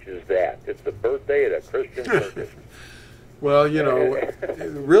teaches that. It's the birthday of the Christian circus. Well,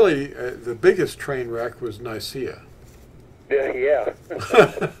 really, the biggest train wreck was Nicaea. Yeah.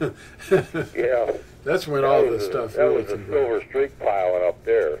 Yeah. That's when all this stuff really That was a silver streak piling up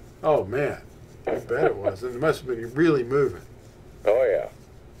there. Oh, man. I bet it was. And it must have been really moving. Oh, yeah.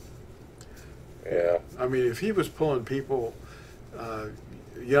 Yeah. I mean, if he was pulling people,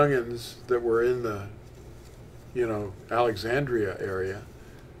 youngins that were in the, Alexandria area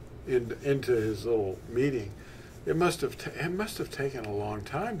into his little meeting, it must have taken a long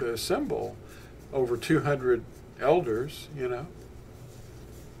time to assemble over 200 elders,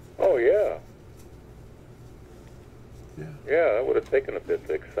 Oh, yeah. Yeah. Yeah, that would have taken a bit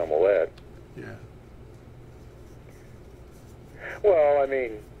to assemble that. Yeah. Well, I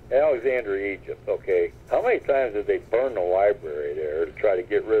mean, Alexandria, Egypt, okay. How many times did they burn the library there to try to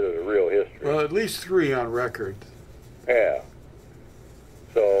get rid of the real history? Well, at least 3 on record. Yeah.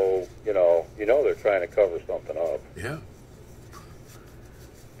 So, they're trying to cover something up. Yeah.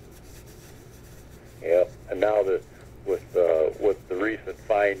 Yep. And now with the recent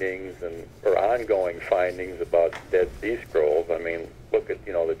findings or ongoing findings about Dead Sea Scrolls, I mean, look at,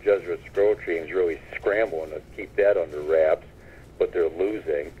 the Jesuit scroll team's really scrambling to keep that under wraps, but they're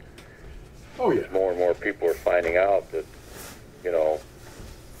losing. Oh, yeah. More and more people are finding out that, the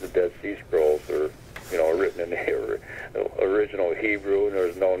Dead Sea Scrolls are, written in the original Hebrew, and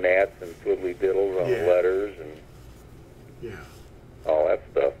there's no gnats and twiddly diddles on the letters and all that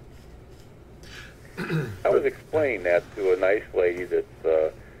stuff. I was explaining that to a nice lady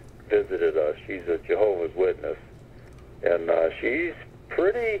that's visited us. She's a Jehovah's Witness, and she's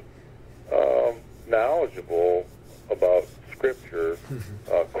pretty knowledgeable about Scripture,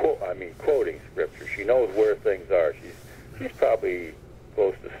 quoting Scripture. She knows where things are. She's probably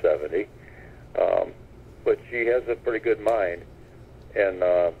close to 70, but she has a pretty good mind, and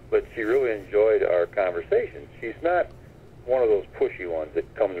but she really enjoyed our conversation. She's not one of those pushy ones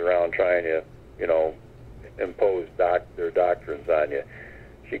that comes around trying to, impose their doctrines on you.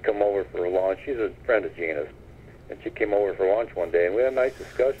 She come over for lunch. She's a friend of Gina's, and she came over for lunch one day, and we had a nice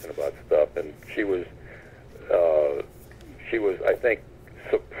discussion about stuff. And she was, I think,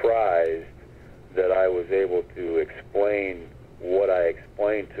 surprised that I was able to explain what I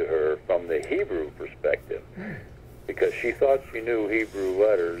explained to her from the Hebrew perspective, because she thought she knew Hebrew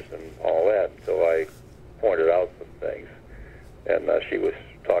letters and all that. So I pointed out some things, and she was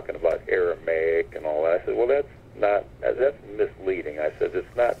talking about Aramaic and all that. I said, well, that's misleading. I said,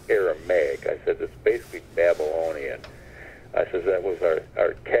 it's not Aramaic. I said, it's basically Babylonian. I said, that was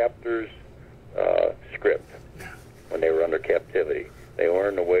our captors' script when they were under captivity. They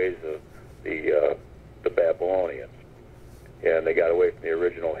learned the ways of the Babylonians, and they got away from the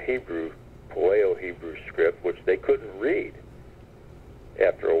original Hebrew, Paleo-Hebrew script, which they couldn't read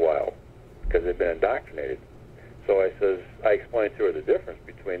after a while because they'd been indoctrinated. So I explained to her the difference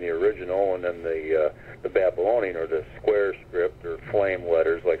between the original and then the Babylonian, or the square script, or flame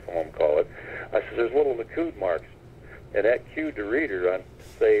letters, like some of them call it. I said, there's little Nakud marks, and that cued the reader on to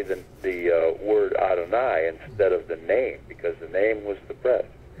say the word Adonai instead of the name, because the name was suppressed.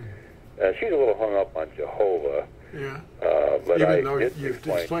 She's a little hung up on Jehovah. Yeah. But even though you've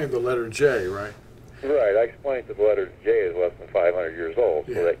explained the letter J, right? Right. I explained that the letter J is less than 500 years old,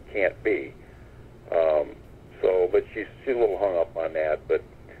 so that can't be. But she's a little hung up on that. But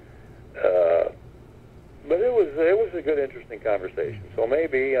it was a good, interesting conversation. So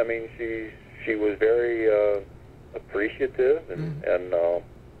maybe, I mean, she was very appreciative and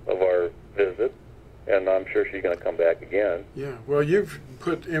of our visit, and I'm sure she's going to come back again. Yeah. Well, you've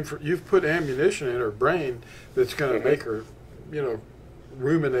put ammunition in her brain that's going to make her,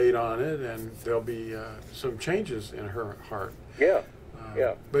 ruminate on it, and there'll be some changes in her heart. Yeah.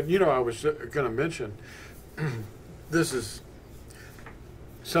 Yeah. But I was going to mention, this is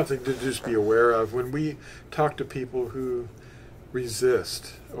something to just be aware of when we talk to people who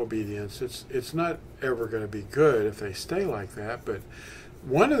resist obedience. It's not ever going to be good if they stay like that. But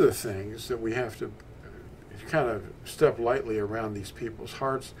one of the things that we have to kind of step lightly around these people's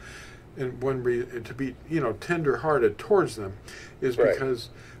hearts, and to be tender-hearted towards them, is because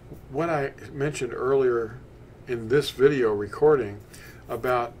what I mentioned earlier in this video recording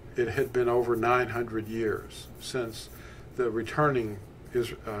about it had been over 900 years since the returning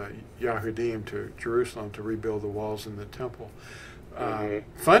Yahudim to Jerusalem to rebuild the walls and the temple,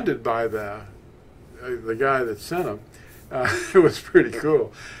 funded by the guy that sent them. It was pretty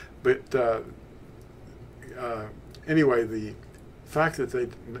cool. But anyway, the fact that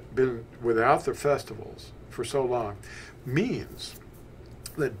they'd been without the festivals for so long means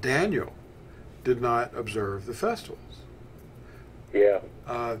that Daniel did not observe the festivals. Yeah.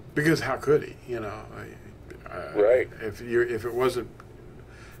 Because how could he? Right. If it wasn't,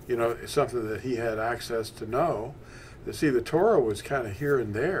 something that he had access to know. See, the Torah was kind of here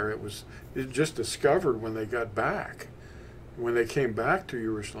and there. It just discovered when they got back. When they came back to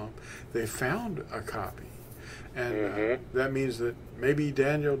Jerusalem, they found a copy. And that means that maybe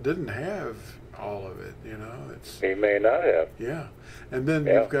Daniel didn't have all of it, He may not have. Yeah. And then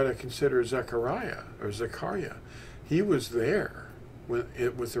you've got to consider Zechariah. He was there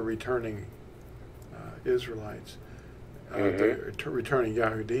with the returning Israelites, the returning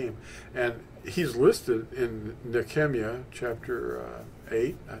Yahudim. And he's listed in Nehemiah chapter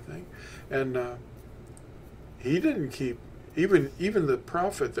 8, I think. And he didn't keep, even the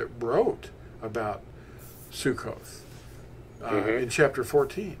prophet that wrote about Sukkoth in chapter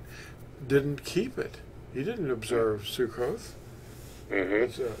 14 didn't keep it. He didn't observe Sukkoth.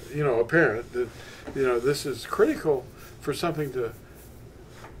 It's apparent that this is critical for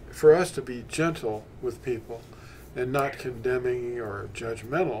for us to be gentle with people and not condemning or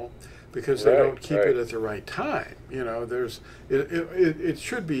judgmental because they don't keep it at the right time. It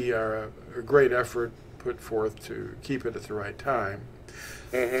should be a great effort put forth to keep it at the right time.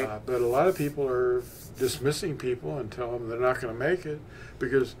 But a lot of people are dismissing people and tell them they're not going to make it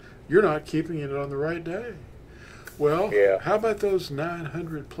because you're not keeping it on the right day. Well, how about those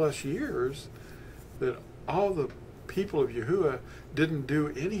 900 plus years that all the people of Yahuwah didn't do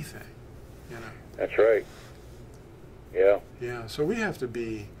anything? That's right. Yeah. Yeah. So we have to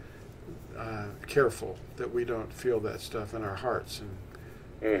be careful that we don't feel that stuff in our hearts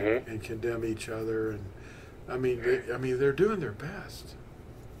and condemn each other. And I mean, they're doing their best.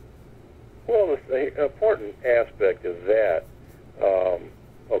 Well, the important aspect of that,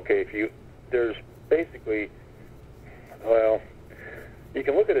 there's basically, you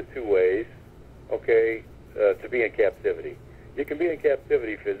can look at it two ways, to be in captivity. You can be in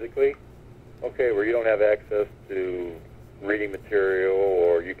captivity physically, where you don't have access to reading material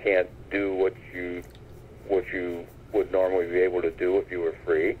or you can't do what you would normally be able to do if you were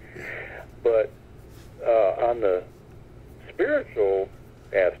free. But on the spiritual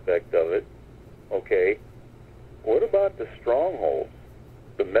aspect of it, what about the strongholds,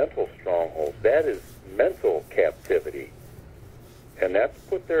 the mental strongholds? That is mental captivity. And that's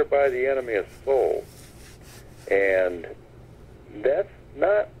put there by the enemy of soul. And that's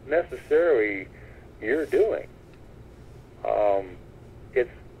not necessarily your doing.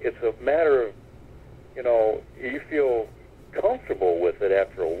 It's a matter of, you feel comfortable with it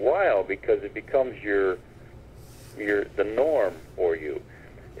after a while because it becomes the norm for you.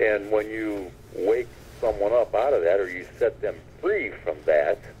 And when you wake someone up out of that or you set them free from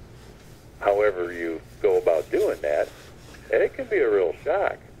that, however you go about doing that, it can be a real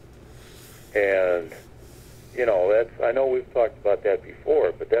shock. And, I know we've talked about that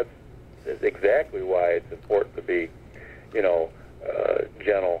before, but that's exactly why it's important to be,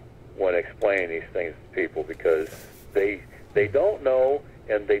 gentle when explaining these things to people because they don't know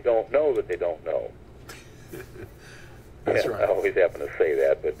and they don't know that they don't know. That's right. I always happen to say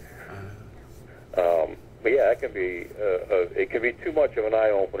that, but it can be it can be too much of an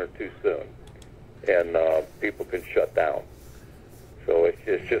eye opener too soon, and people can shut down. So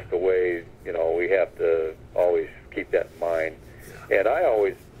it's just the way we have to always keep that in mind. And I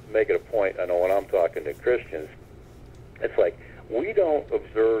always make it a point. I know when I'm talking to Christians, it's like we don't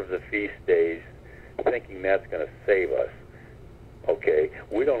observe the feast days thinking that's going to save us. Okay,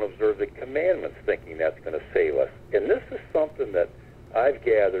 we don't observe the commandments thinking that's going to save us. And this is something that I've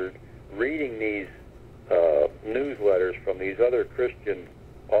gathered reading these newsletters from these other Christian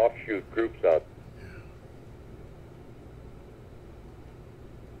offshoot groups out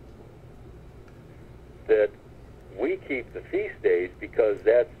there. That we keep the feast days because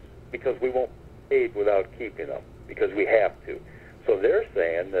we won't be saved without keeping them, because we have to. So they're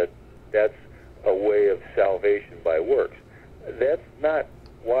saying that that's a way of salvation by works. That's not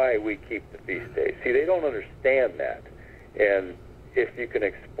why we keep the feast days. See, they don't understand that. And if you can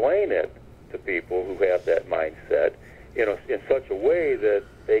explain it to people who have that mindset, in such a way that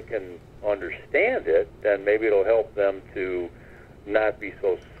they can understand it, then maybe it'll help them to not be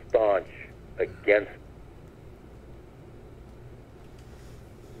so staunch against.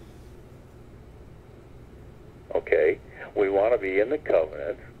 Okay, we want to be in the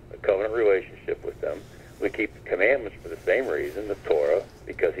covenant relationship with them. We keep the commandments for the same reason, the Torah,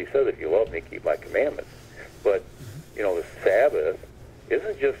 because he says, if you love me, keep my commandments. But, the Sabbath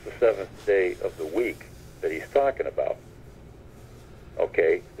isn't just the seventh day of the week that he's talking about.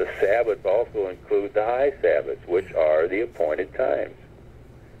 Okay, the Sabbaths also include the high Sabbaths, which are the appointed times.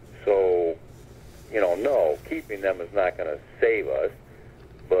 So, no, keeping them is not going to save us,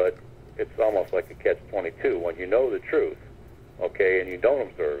 but it's almost like a catch-22. When you know the truth, okay, and you don't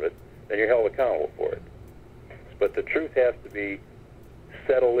observe it, then you're held accountable for it. But the truth has to be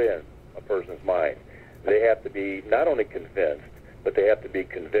settled in a person's mind. They have to be not only convinced, but they have to be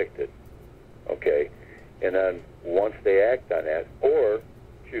convicted, okay? And then once they act on that, or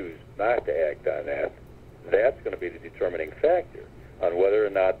choose not to act on that, that's going to be the determining factor on whether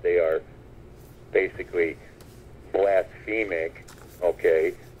or not they are basically blaspheming,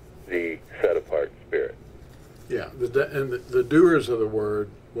 okay, the set-apart spirit. Yeah, and the doers of the word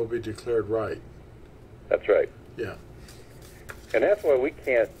will be declared right. That's right. Yeah. And that's why we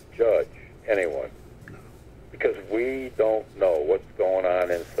can't judge anyone, because we don't know what's going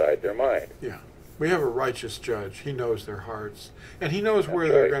on inside their mind. Yeah. We have a righteous judge. He knows their hearts, and he knows where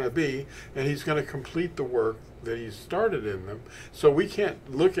they're going to be, and he's going to complete the work that he's started in them. So we can't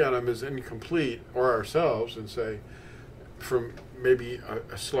look at them as incomplete, or ourselves, and say, from maybe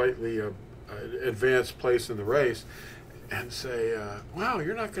a slightly advanced place in the race, and say, wow,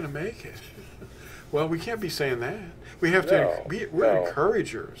 you're not going to make it. Well, we can't be saying that. We have to we're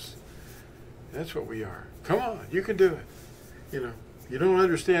encouragers. That's what we are. Come on, you can do it. You don't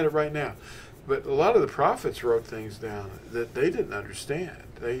understand it right now. But a lot of the prophets wrote things down that they didn't understand.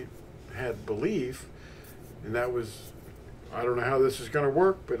 They had belief, and that was, I don't know how this is going to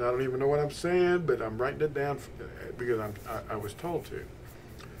work, but I don't even know what I'm saying, but I'm writing it down because I was told to.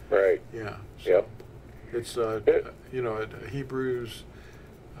 Right. Yeah. So yep. It's, Hebrews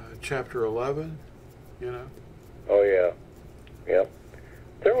chapter 11, Oh, yeah. Yep.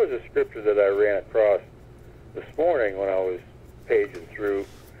 There was a scripture that I ran across this morning when I was paging through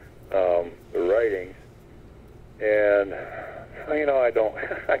the writings, and I don't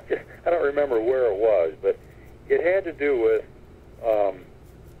remember where it was, but it had to do with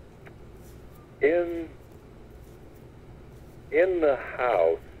in the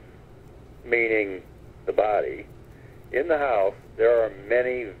house, meaning the body. In the house there are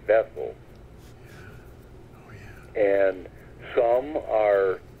many vessels. Oh, yeah. And some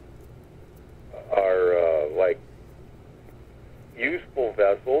are like useful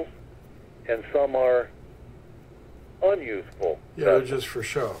vessels, and some are unuseful. Yeah, vessels. they're just for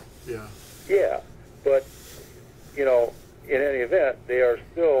show. Yeah. Yeah, but in any event, they are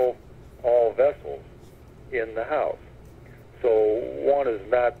still all vessels in the house. So one is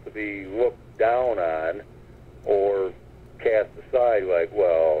not to be looked down on or cast aside like,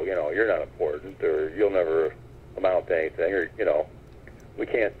 well, you're not important, or you'll never amount to anything, or we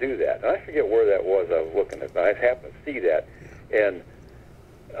can't do that. And I forget where that was. I was looking at, but I happened to see that, and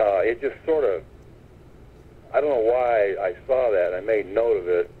it just sort of, I don't know why I saw that. I made note of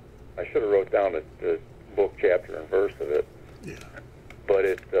it. I should have wrote down the book, chapter, and verse of it. Yeah. But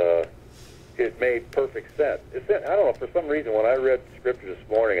it made perfect sense. I don't know, for some reason, when I read Scripture this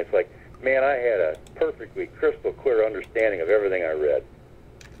morning, it's like, man, I had a perfectly crystal clear understanding of everything I read.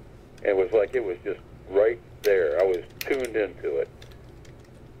 And it was like it was just right there. I was tuned into it.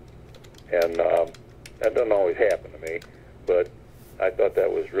 And that doesn't always happen to me, but I thought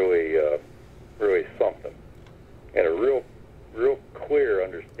that was really, really something. And a real clear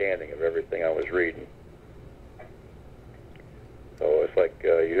understanding of everything I was reading. So it's like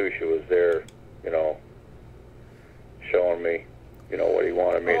Yahusha was there, showing me, what he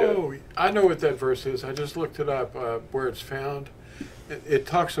wanted me to. Oh, I know what that verse is. I just looked it up where it's found. It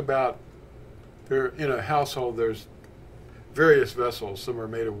talks about there in a household there's various vessels. Some are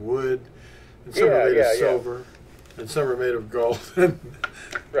made of wood, and some are made of silver, and some are made of gold. Right.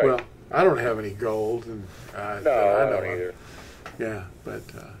 Well, I don't have any gold, and no, I don't either. Yeah, but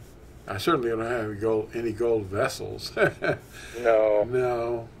I certainly don't have any gold vessels.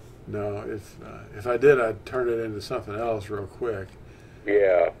 No. No. If I did, I'd turn it into something else real quick.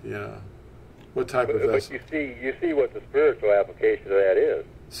 Yeah. Yeah. What type of vessel? But you see what the spiritual application of that is.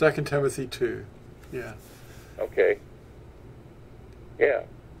 2 Timothy 2. Yeah. Okay. Yeah.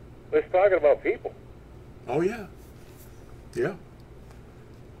 It's talking about people. Oh, yeah. Yeah.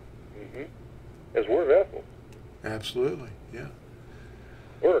 Mm-hmm. As we're vessels. Absolutely. Yeah.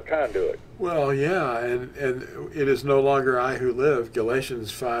 We're a conduit. Well, yeah, and it is no longer I who live.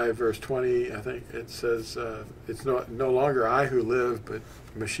 Galatians 5, verse 20, I think it says, it's no longer I who live, but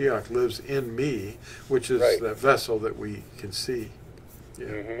Mashiach lives in me, which is the vessel that we can see. Yeah.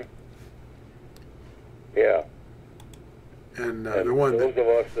 Mm-hmm. Yeah. And the one those of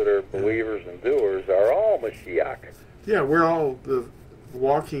us that are believers and doers are all Mashiach. Yeah, we're all the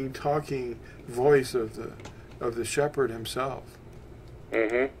walking, talking voice of the shepherd himself.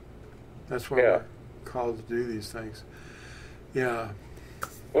 Mm-hmm. That's why we're called to do these things. Yeah.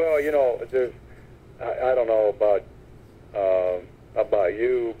 Well, there's, I don't know about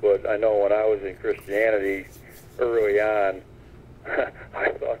you, but I know when I was in Christianity early on, I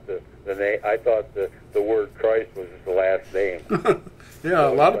thought the word Christ was the last name. Yeah,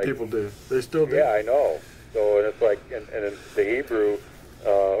 so a lot of people do. They still do. Yeah, I know. So, and it's like, and in the Hebrew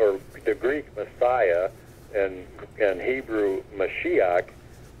or the Greek Messiah and Hebrew Mashiach,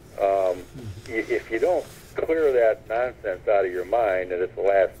 if you don't clear that nonsense out of your mind that it's the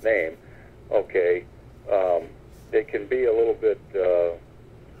last name, okay, it can be a little bit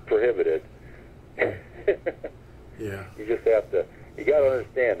prohibited. Yeah. You just have to. You got to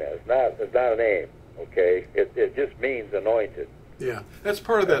understand that it's not a name. Okay, it just means anointed. Yeah, that's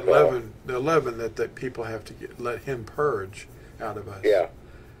part of that leaven, the leaven that people have to let him purge out of us. Yeah.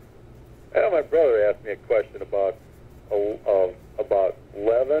 I know my brother asked me a question about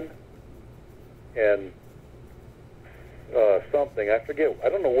leaven and something. I forget. I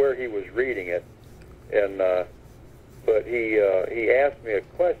don't know where he was reading it, and but he asked me a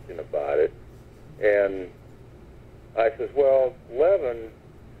question about it, and I says, well, leaven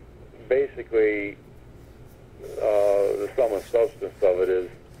basically the sum and substance of it is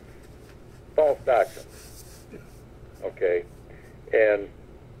false doctrine. Okay, and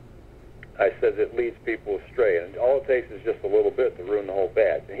I said it leads people astray, and all it takes is just a little bit to ruin the whole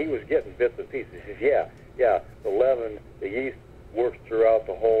batch. And he was getting bits and pieces. He says, yeah, the leaven, the yeast works throughout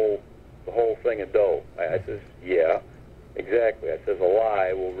the whole thing of dough. I says, yeah, exactly. I says a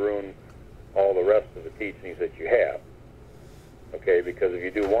lie will ruin all the rest of the teachings that you have. Okay, because if you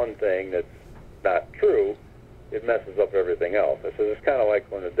do one thing that's not true, it messes up everything else. I says it's kind of like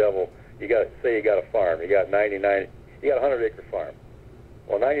when the devil, you got a farm, you got a 100-acre farm.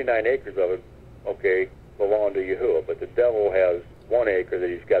 Well, 99 acres of it, okay, belong to Yahuwah, but the devil has 1 acre that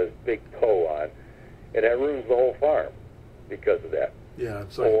he's got his big toe on, and that ruins the whole farm because of that. Yeah,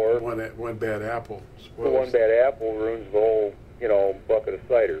 it's like one bad apple. One bad apple ruins the whole, bucket of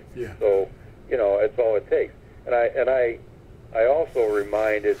cider. Yeah. So, that's all it takes. And I also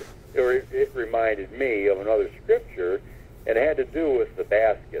it reminded me of another scripture, and it had to do with the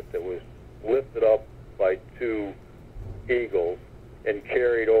basket that was lifted up by 2 eagles and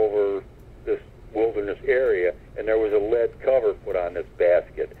carried over this wilderness area, and there was a lead cover put on this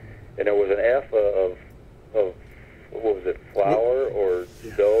basket, and there was an ephah of what was it, flour or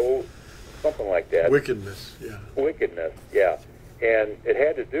dough, something like that. Wickedness, yeah. And it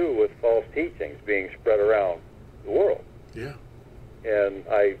had to do with false teachings being spread around the world. Yeah. And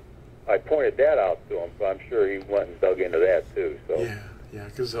I pointed that out to him, so I'm sure he went and dug into that too. So yeah,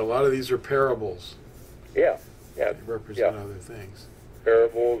 because a lot of these are parables. Yeah. They represent other things.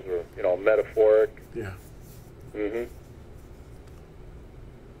 Parables or metaphoric. Yeah. Mhm.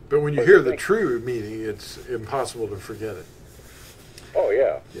 But when you hear the true meaning, it's impossible to forget it. Oh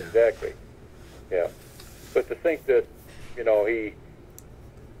yeah. Exactly. Yeah. But to think that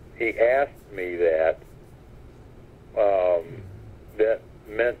he asked me that, that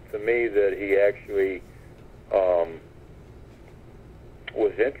meant to me that he actually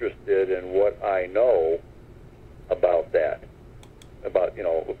was interested in what I know about that, about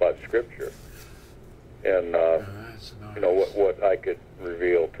Scripture, and that's nice. What I could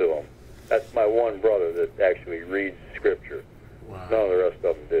reveal to him. That's my one brother that actually reads Scripture. Wow. None of the rest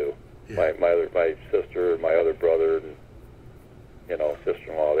of them do. Yeah. My sister, my other brother, and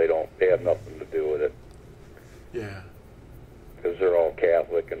sister-in-law, they have nothing to do with it. Yeah. Because they're all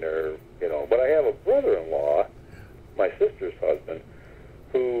Catholic and they're, but I have a brother-in-law my sister's husband,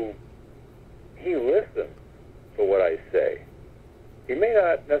 who he listens to what I say. He may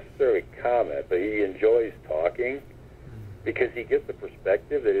not necessarily comment, but he enjoys talking because he gets a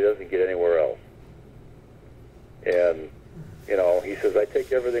perspective that he doesn't get anywhere else. And, you know, he says, I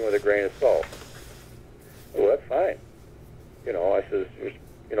take everything with a grain of salt. Well, that's fine. You know, I says,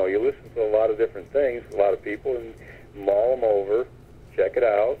 you know, you listen to a lot of different things, a lot of people, and mull them over, check it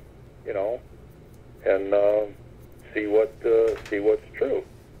out, you know, and see what's true.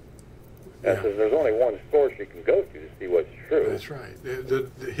 And says there's only one source you can go to see what's true. That's right.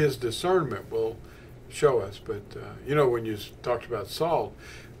 His discernment will show us. But, you know, when you talked about salt,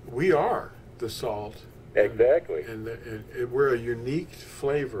 we are the salt. Exactly. And we're a unique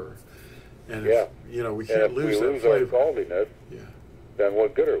flavor. And, yeah. You know, we can't lose that flavor. If we lose our saltiness, then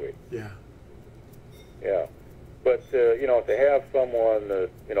what good are we? Yeah. Yeah. But, you know, to have someone that,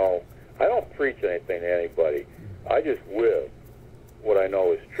 you know, I don't preach anything to anybody. I just live what I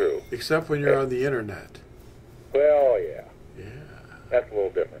know is true. Except when you're on the internet. Well, yeah. Yeah. That's a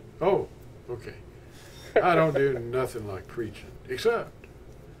little different. Oh, okay. I don't do nothing like preaching, except.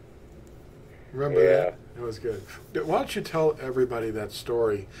 Remember that? It was good. Why don't you tell everybody that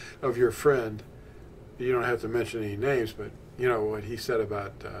story of your friend? You don't have to mention any names, but you know what he said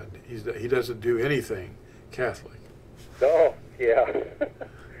about he doesn't do anything Catholic. Oh, yeah.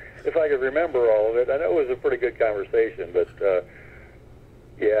 If I could remember all of it. I know it was a pretty good conversation, but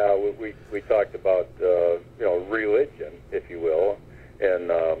yeah, we talked about you know, religion, if you will,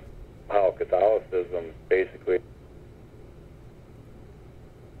 and how Catholicism basically,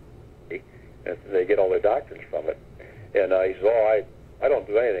 and they get all their doctrines from it. And he says, oh, I don't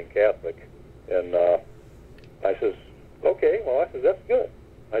do anything Catholic. And I says, okay, well, I says, that's good.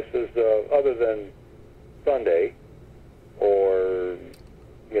 I says, other than Sunday or,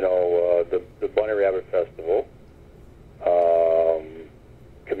 you know, the Bunny Rabbit Festival,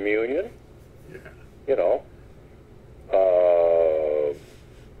 communion, you know,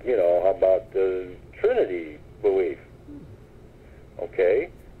 how about the Trinity belief? Okay.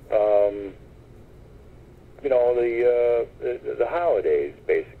 You know, the holidays,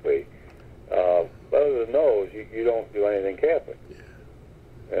 basically. Other than those, you don't do anything Catholic.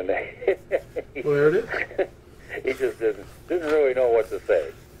 Yeah. And well, there it is. He just didn't really know what to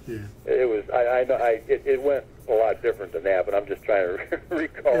say. Yeah. It was it went a lot different than that, but I'm just trying to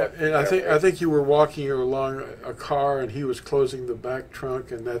recall it. And I think you were walking along a car, and he was closing the back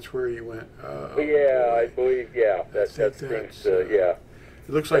trunk, and that's where you went. Oh, yeah, boy. I believe. Yeah, that seems. Yeah. It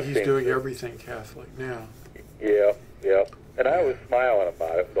looks like he's doing everything Catholic now. Yeah, yeah. And I was smiling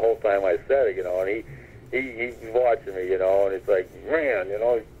about it the whole time I said it, you know. And he's watching me, you know, and it's like, man, you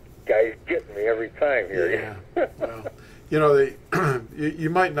know, guy's getting me every time here. Yeah. Well, you know, you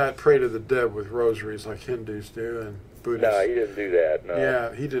might not pray to the dead with rosaries like Hindus do and Buddhists. No, he didn't do that. No.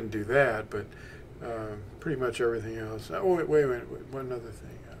 Yeah, he didn't do that, but pretty much everything else. Oh, wait a minute. One other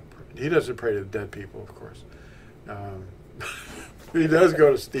thing. He doesn't pray to the dead people, of course. He does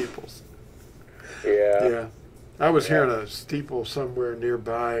go to steeples. Yeah. Yeah. I was hearing a steeple somewhere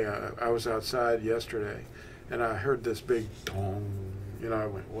nearby. I was outside yesterday, and I heard this big dong. You know, I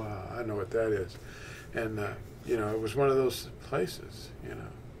went, wow, I know what that is. And, you know, it was one of those places, you know.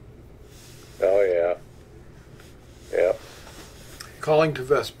 Oh, yeah. Yeah. Calling to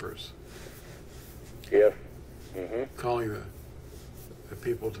Vespers. Yes. Mm-hmm. Calling the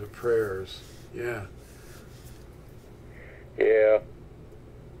people to prayers. Yeah. Yeah.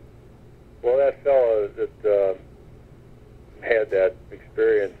 Well, that fellow that had that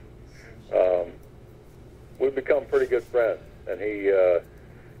experience, we've become pretty good friends, and he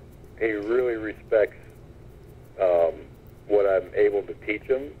really respects what I'm able to teach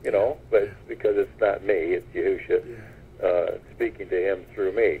him, you know, but it's because it's not me, it's Yahusha speaking to him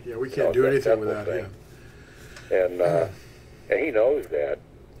through me. Yeah, we can't do anything without him. And he knows that,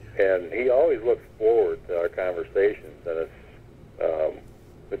 and he always looks forward to our conversations, and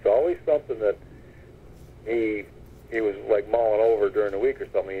it's always something that he was like mulling over during the week or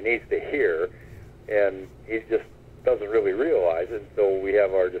something he needs to hear, and he just doesn't really realize it until we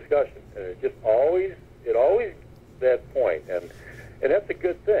have our discussion. And it always that point, and that's a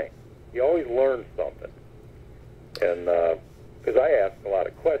good thing. You always learn something, and because I ask a lot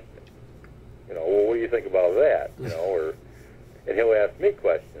of questions, you know, well, what do you think about that, you know, and he'll ask me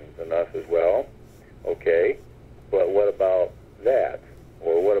questions, and I says, well, okay, but what about that,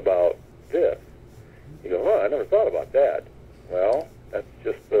 or what about this? He goes, oh, I never thought about that. Well, that's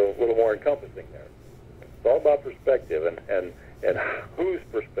just a little more encompassing there. It's all about perspective, and whose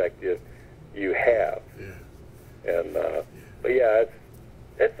perspective you have. Yeah. And but yeah,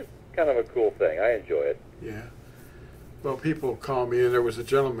 it's kind of a cool thing. I enjoy it. Yeah. Well, people call me, and there was a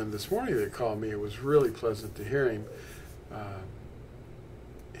gentleman this morning that called me. It was really pleasant to hear him.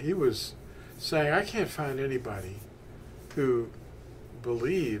 He was saying, I can't find anybody who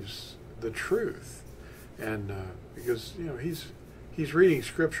believes the truth. And because, you know, he's reading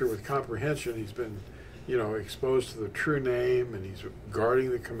Scripture with comprehension. He's been, you know, exposed to the true name, and he's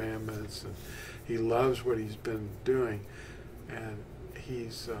guarding the commandments, and he loves what he's been doing. And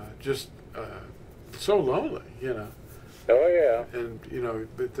he's just so lonely, you know. Oh, yeah. And, you know,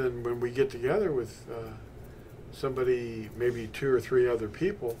 but then when we get together with somebody, maybe 2 or 3 other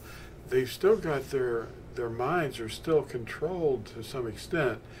people, they've still got their minds are still controlled to some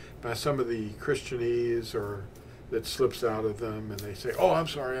extent by some of the Christianese or that slips out of them, and they say, oh, I'm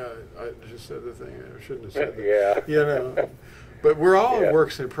sorry, I just said the thing, I shouldn't have said that. Yeah. You know. But we're all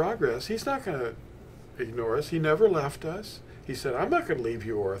works in progress. He's not going to ignore us. He never left us. He said, I'm not going to leave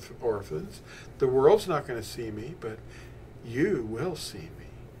you orphans. The world's not going to see me, but you will see me.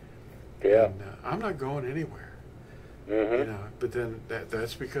 Yeah. And I'm not going anywhere. Mm-hmm. You know, but then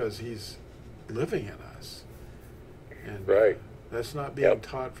that's because he's living in us. And right. That's not being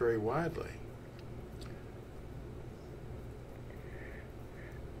taught very widely.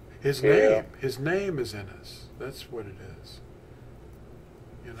 His name is in us. That's what it is.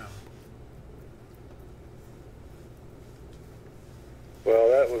 You know.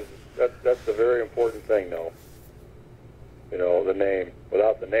 Well, that's a very important thing, though. You know, the name.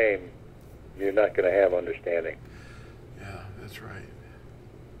 Without the name, you're not going to have understanding. Yeah, that's right.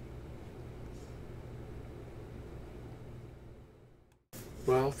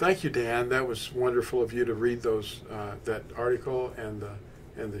 Well, thank you, Dan. That was wonderful of you to read those that article and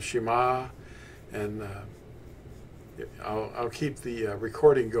the Shema, and I'll keep the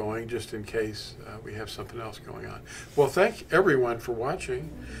recording going just in case we have something else going on. Well, thank everyone for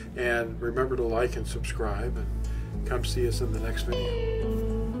watching, and remember to like and subscribe, and come see us in the next video.